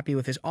not happy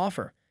with his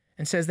offer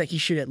and says that he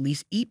should at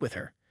least eat with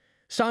her.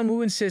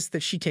 Sangwoo insists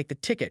that she take the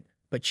ticket,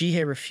 but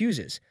Ji-hye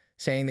refuses,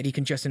 saying that he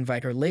can just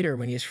invite her later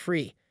when he is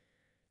free.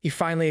 He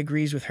finally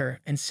agrees with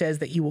her and says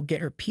that he will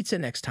get her pizza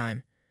next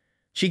time.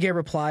 Ji-hye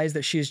replies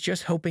that she is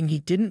just hoping he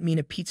didn't mean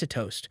a pizza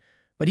toast,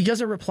 but he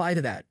doesn't reply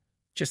to that,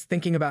 just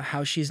thinking about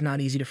how she is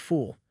not easy to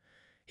fool.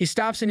 He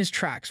stops in his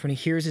tracks when he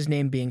hears his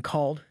name being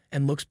called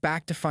and looks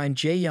back to find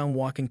Jaeyoung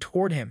walking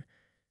toward him,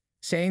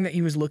 saying that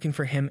he was looking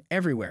for him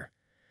everywhere.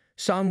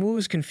 Sangwoo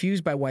is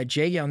confused by why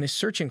Jaeyoung is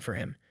searching for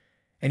him,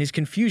 and his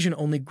confusion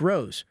only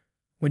grows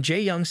when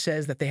Jaeyoung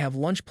says that they have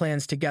lunch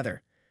plans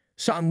together.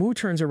 Sangwoo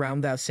turns around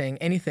without saying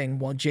anything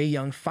while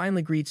Jaeyoung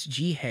finally greets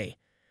Ji-hye.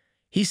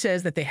 He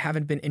says that they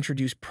haven't been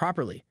introduced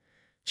properly.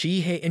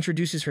 Ji-hye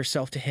introduces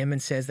herself to him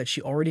and says that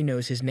she already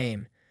knows his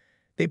name.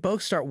 They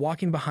both start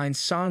walking behind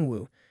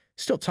Sangwoo,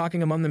 still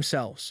talking among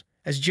themselves,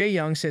 as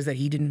Jaeyoung says that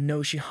he didn't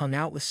know she hung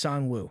out with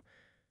Sangwoo,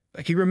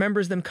 but he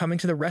remembers them coming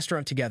to the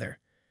restaurant together.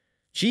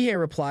 Ji-hye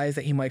replies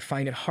that he might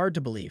find it hard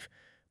to believe,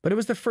 but it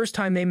was the first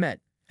time they met,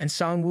 and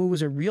Sangwoo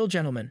was a real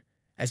gentleman,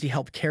 as he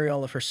helped carry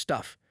all of her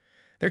stuff.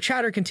 Their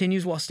chatter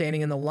continues while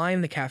standing in the line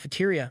in the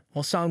cafeteria,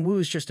 while Sangwoo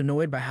is just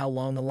annoyed by how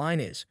long the line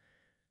is.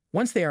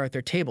 Once they are at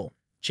their table,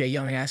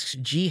 Jaeyoung asks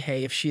Ji-hye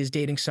if she is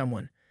dating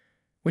someone.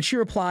 When she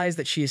replies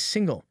that she is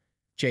single,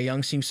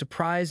 Jaeyoung seems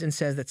surprised and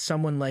says that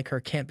someone like her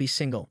can't be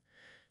single.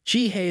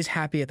 Ji-hye is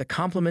happy at the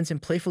compliments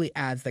and playfully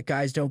adds that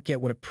guys don't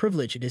get what a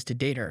privilege it is to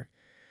date her.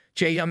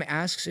 Jaeyoung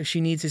asks if she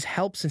needs his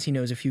help since he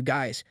knows a few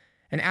guys,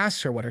 and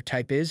asks her what her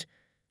type is.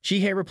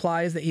 Ji-hye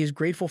replies that he is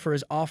grateful for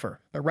his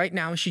offer, but right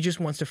now she just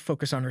wants to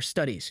focus on her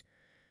studies.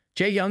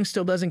 Jaeyoung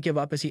still doesn't give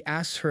up as he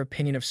asks her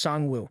opinion of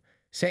Sangwoo,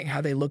 saying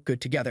how they look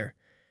good together.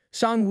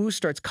 Sangwoo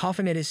starts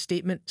coughing at his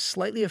statement,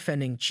 slightly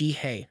offending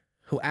Ji-hye,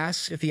 who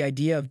asks if the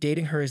idea of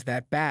dating her is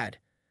that bad.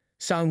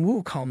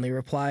 Sangwoo calmly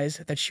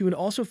replies that she would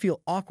also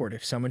feel awkward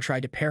if someone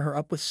tried to pair her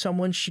up with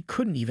someone she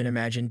couldn't even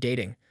imagine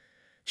dating.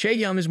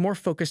 Jaeyoung is more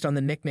focused on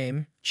the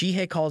nickname.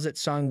 Ji-hye calls it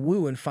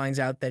Sangwoo and finds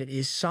out that it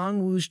is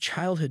Sangwoo's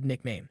childhood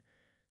nickname.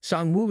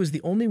 Sangwoo is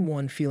the only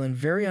one feeling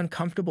very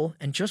uncomfortable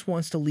and just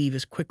wants to leave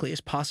as quickly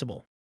as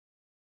possible.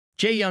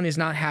 Jaeyoung is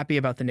not happy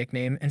about the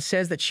nickname and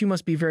says that she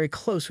must be very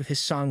close with his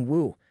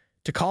Sangwoo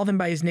to call him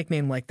by his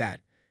nickname like that.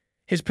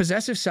 His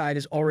possessive side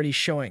is already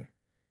showing,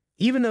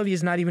 even though he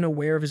is not even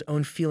aware of his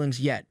own feelings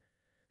yet.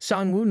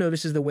 Sangwoo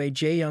notices the way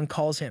Jaeyoung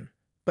calls him,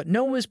 but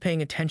no one is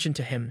paying attention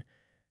to him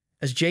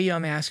as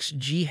Jaeyoung asks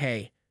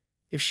Ji-hye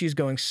if she is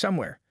going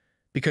somewhere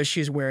because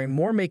she is wearing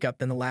more makeup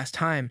than the last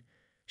time.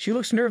 She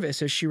looks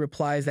nervous as she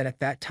replies that at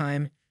that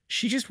time,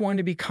 she just wanted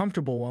to be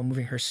comfortable while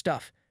moving her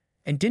stuff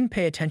and didn't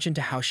pay attention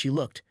to how she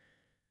looked.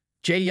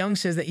 Jaeyoung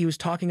says that he was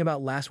talking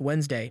about last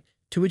Wednesday,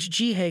 to which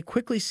Ji-hye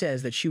quickly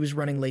says that she was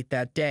running late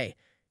that day,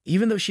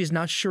 even though she is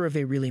not sure if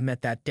they really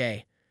met that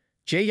day.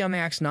 Jaeyoung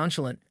acts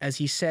nonchalant as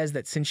he says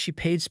that since she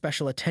paid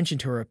special attention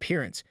to her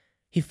appearance,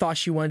 he thought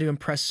she wanted to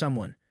impress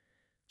someone.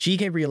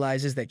 Ji-hye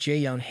realizes that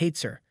Jaeyoung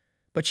hates her,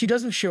 but she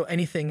doesn't show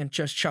anything and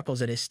just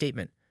chuckles at his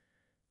statement.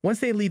 Once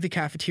they leave the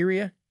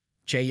cafeteria,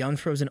 Jaeyoung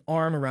throws an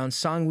arm around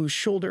Sangwoo's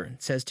shoulder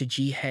and says to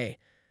Ji-hye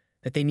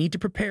that they need to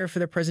prepare for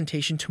their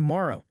presentation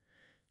tomorrow.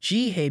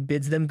 Ji-hye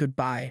bids them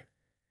goodbye,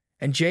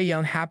 and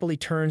Jaeyoung happily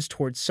turns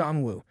towards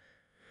Sangwoo,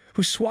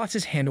 who swats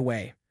his hand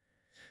away.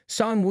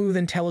 Sangwoo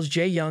then tells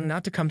Jaeyoung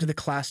not to come to the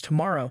class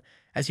tomorrow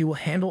as he will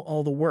handle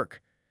all the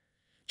work.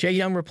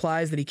 Jaeyoung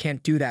replies that he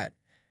can't do that,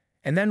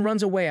 and then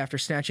runs away after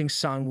snatching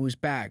Sangwoo's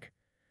bag.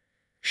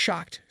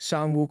 Shocked,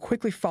 Sangwoo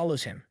quickly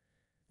follows him,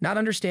 not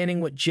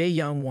understanding what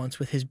Jaeyoung wants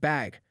with his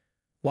bag.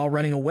 While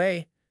running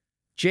away,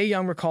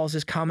 Jaeyoung recalls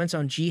his comments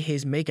on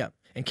Ji-hye's makeup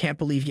and can't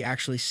believe he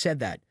actually said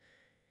that.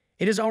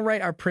 It is all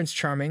right, our Prince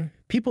Charming.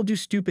 People do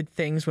stupid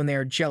things when they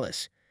are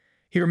jealous.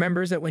 He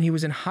remembers that when he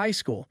was in high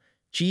school,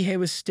 Ji-hye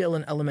was still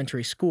in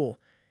elementary school,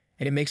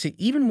 and it makes it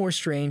even more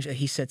strange that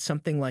he said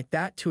something like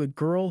that to a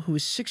girl who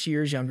is 6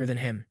 years younger than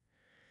him.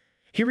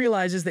 He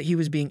realizes that he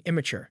was being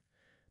immature,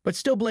 but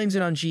still blames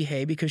it on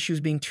Ji-hye because she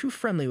was being too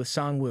friendly with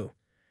Sangwoo.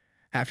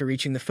 After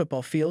reaching the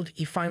football field,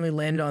 he finally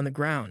landed on the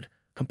ground,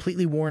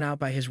 completely worn out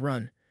by his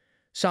run.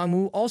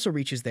 Sangwoo also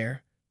reaches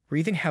there,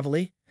 breathing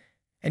heavily,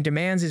 and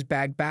demands his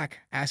bag back,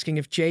 asking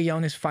if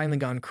Jaeyoung has finally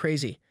gone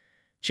crazy.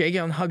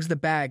 Jaeyoung hugs the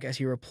bag as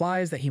he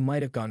replies that he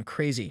might have gone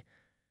crazy.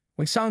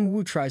 When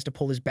Sangwoo tries to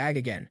pull his bag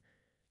again,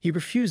 he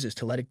refuses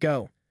to let it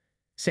go,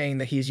 saying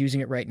that he is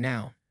using it right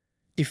now.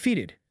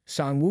 Defeated,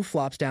 Sangwoo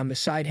flops down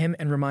beside him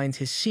and reminds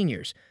his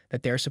seniors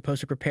that they are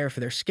supposed to prepare for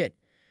their skit.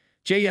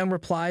 Jaeyoung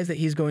replies that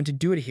he is going to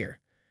do it here,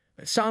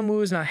 but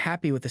Sangwoo is not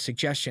happy with the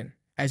suggestion,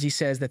 as he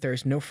says that there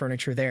is no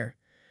furniture there.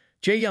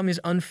 Jaeyoung is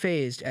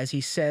unfazed as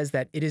he says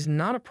that it is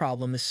not a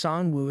problem as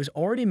Sangwoo has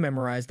already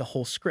memorized the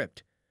whole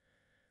script.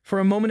 For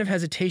a moment of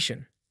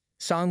hesitation,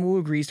 Sangwoo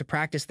agrees to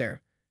practice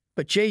there,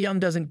 but Jaeyoung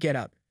doesn't get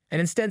up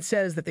and instead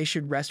says that they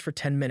should rest for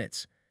 10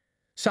 minutes.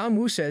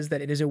 Sangwoo says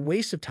that it is a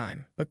waste of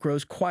time, but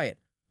grows quiet.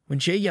 When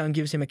Jaeyoung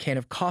gives him a can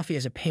of coffee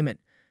as a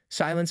payment,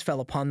 silence fell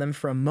upon them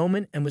for a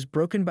moment and was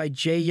broken by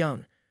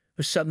Jaeyoung,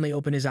 who suddenly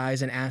opened his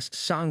eyes and asked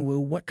Sangwoo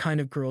what kind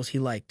of girls he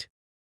liked.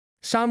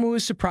 Sangwoo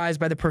is surprised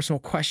by the personal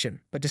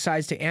question, but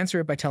decides to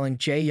answer it by telling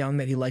Jaeyoung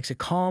that he likes a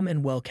calm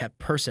and well-kept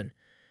person.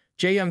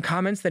 Jaeyoung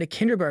comments that a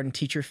kindergarten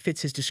teacher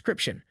fits his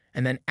description,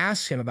 and then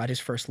asks him about his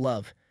first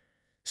love.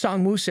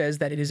 Sangwoo says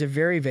that it is a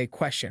very vague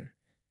question,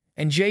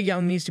 and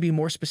Jaeyoung needs to be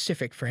more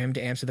specific for him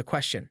to answer the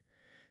question.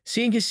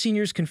 Seeing his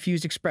senior's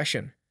confused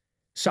expression,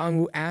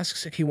 Sangwoo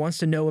asks if he wants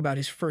to know about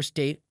his first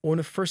date or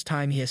the first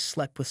time he has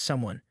slept with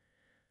someone.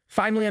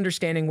 Finally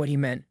understanding what he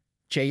meant,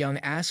 Jaeyoung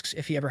asks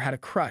if he ever had a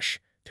crush,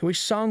 to which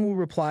Sangwoo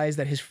replies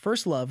that his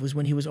first love was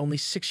when he was only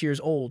 6 years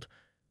old,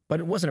 but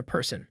it wasn't a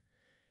person.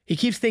 He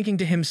keeps thinking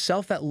to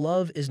himself that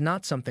love is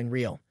not something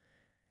real,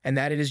 and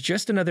that it is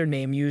just another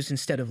name used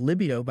instead of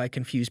libido by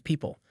confused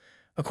people.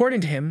 According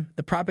to him,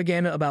 the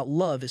propaganda about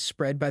love is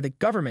spread by the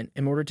government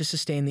in order to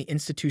sustain the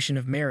institution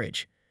of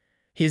marriage.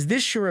 He is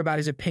this sure about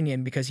his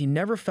opinion because he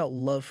never felt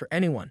love for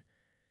anyone.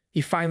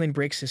 He finally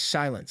breaks his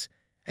silence,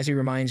 as he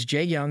reminds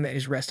Jaeyoung that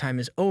his rest time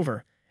is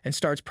over and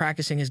starts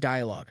practicing his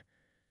dialogue.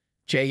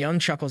 Jaeyoung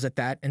chuckles at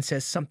that and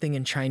says something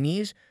in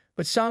Chinese,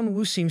 but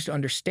Sangwoo seems to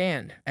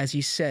understand, as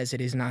he says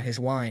it is not his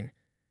line.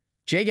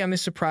 Jaeyoung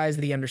is surprised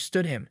that he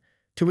understood him,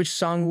 to which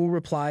Sangwoo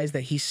replies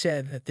that he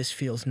said that this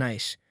feels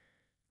nice.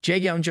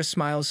 Jaeyoung just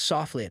smiles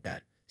softly at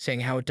that,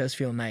 saying how it does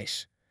feel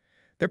nice.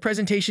 Their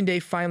presentation day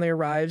finally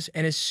arrives,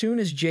 and as soon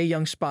as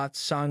Jaeyoung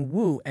spots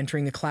Sangwoo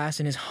entering the class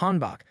in his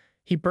hanbok,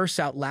 he bursts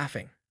out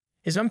laughing.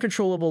 His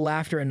uncontrollable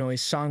laughter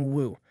annoys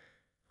Sangwoo,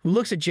 who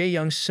looks at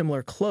Jaeyoung's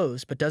similar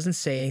clothes but doesn't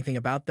say anything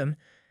about them,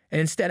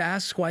 and instead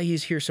asks why he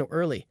is here so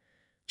early.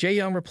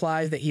 Jaeyoung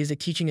replies that he is a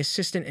teaching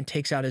assistant and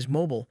takes out his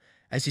mobile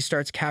as he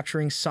starts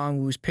capturing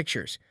Sangwoo's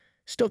pictures.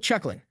 Still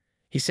chuckling,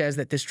 he says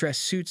that this dress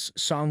suits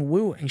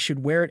Sangwoo and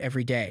should wear it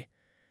every day.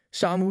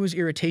 Sangwoo's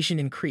irritation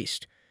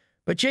increased,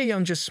 but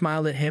Jaeyoung just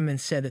smiled at him and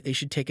said that they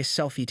should take a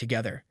selfie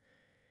together.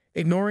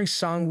 Ignoring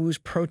Sangwoo's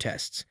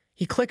protests,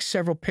 he clicks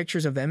several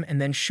pictures of them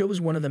and then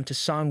shows one of them to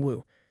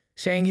Sangwoo,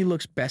 saying he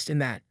looks best in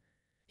that.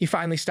 He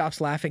finally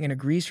stops laughing and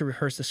agrees to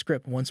rehearse the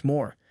script once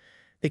more.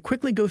 They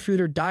quickly go through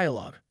their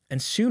dialogue,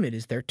 and soon it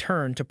is their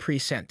turn to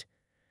present.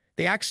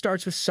 The act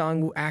starts with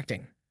Sangwoo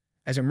acting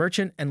as a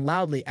merchant and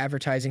loudly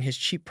advertising his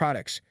cheap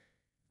products.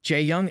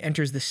 Jaeyoung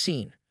enters the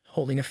scene,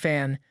 holding a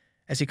fan,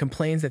 as he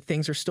complains that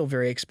things are still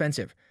very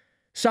expensive.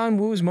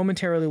 Sangwoo is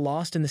momentarily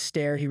lost in the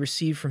stare he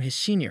received from his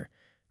senior.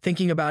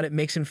 Thinking about it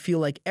makes him feel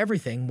like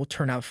everything will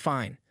turn out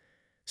fine.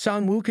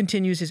 Sangwoo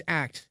continues his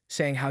act,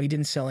 saying how he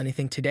didn't sell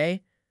anything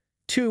today,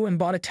 too, and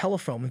bought a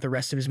telephone with the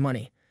rest of his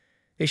money.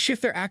 They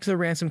shift their act to the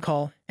ransom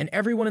call, and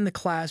everyone in the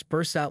class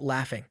bursts out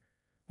laughing,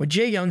 when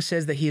Jaeyoung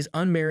says that he is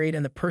unmarried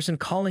and the person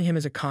calling him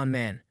is a con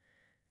man.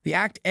 The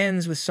act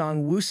ends with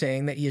Sangwoo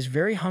saying that he is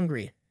very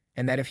hungry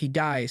and that if he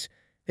dies,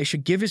 they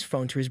should give his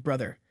phone to his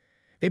brother.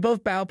 They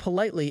both bow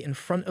politely in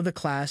front of the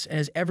class, and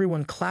as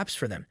everyone claps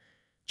for them,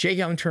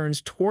 Jaeyoung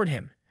turns toward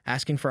him,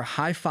 asking for a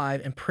high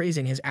five and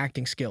praising his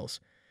acting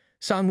skills.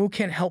 Sangwoo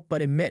can't help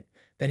but admit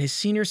that his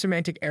senior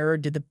semantic error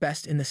did the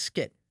best in the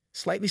skit,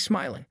 slightly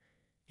smiling.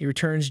 He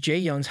returns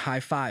Jaeyoung's high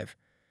five.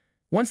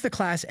 Once the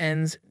class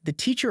ends, the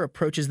teacher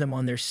approaches them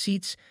on their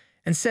seats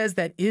and says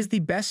that it is the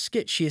best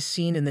skit she has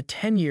seen in the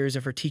 10 years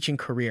of her teaching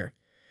career.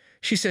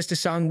 She says to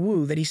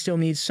Sangwoo that he still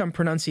needs some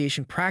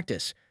pronunciation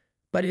practice,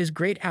 but it is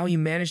great how he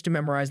managed to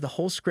memorize the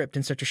whole script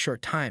in such a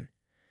short time.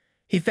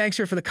 He thanks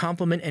her for the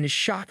compliment and is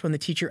shocked when the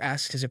teacher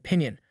asks his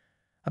opinion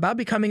about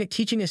becoming a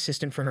teaching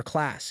assistant for her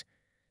class.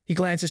 He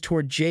glances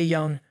toward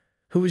Jaeyoung,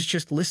 who is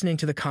just listening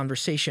to the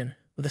conversation,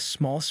 with a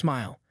small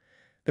smile.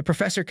 The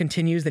professor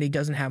continues that he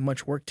doesn't have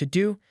much work to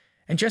do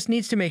and just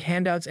needs to make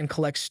handouts and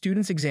collect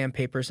students' exam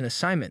papers and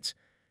assignments.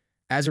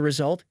 As a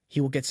result, he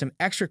will get some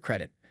extra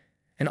credit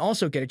and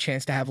also get a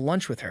chance to have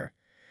lunch with her.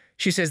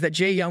 She says that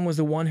Jaeyoung was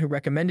the one who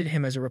recommended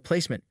him as a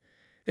replacement.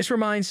 This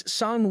reminds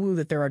Sangwoo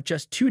that there are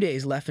just 2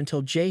 days left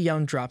until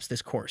Jaeyoung drops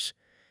this course.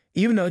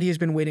 Even though he has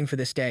been waiting for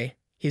this day,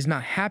 he is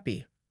not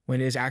happy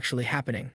when it is actually happening.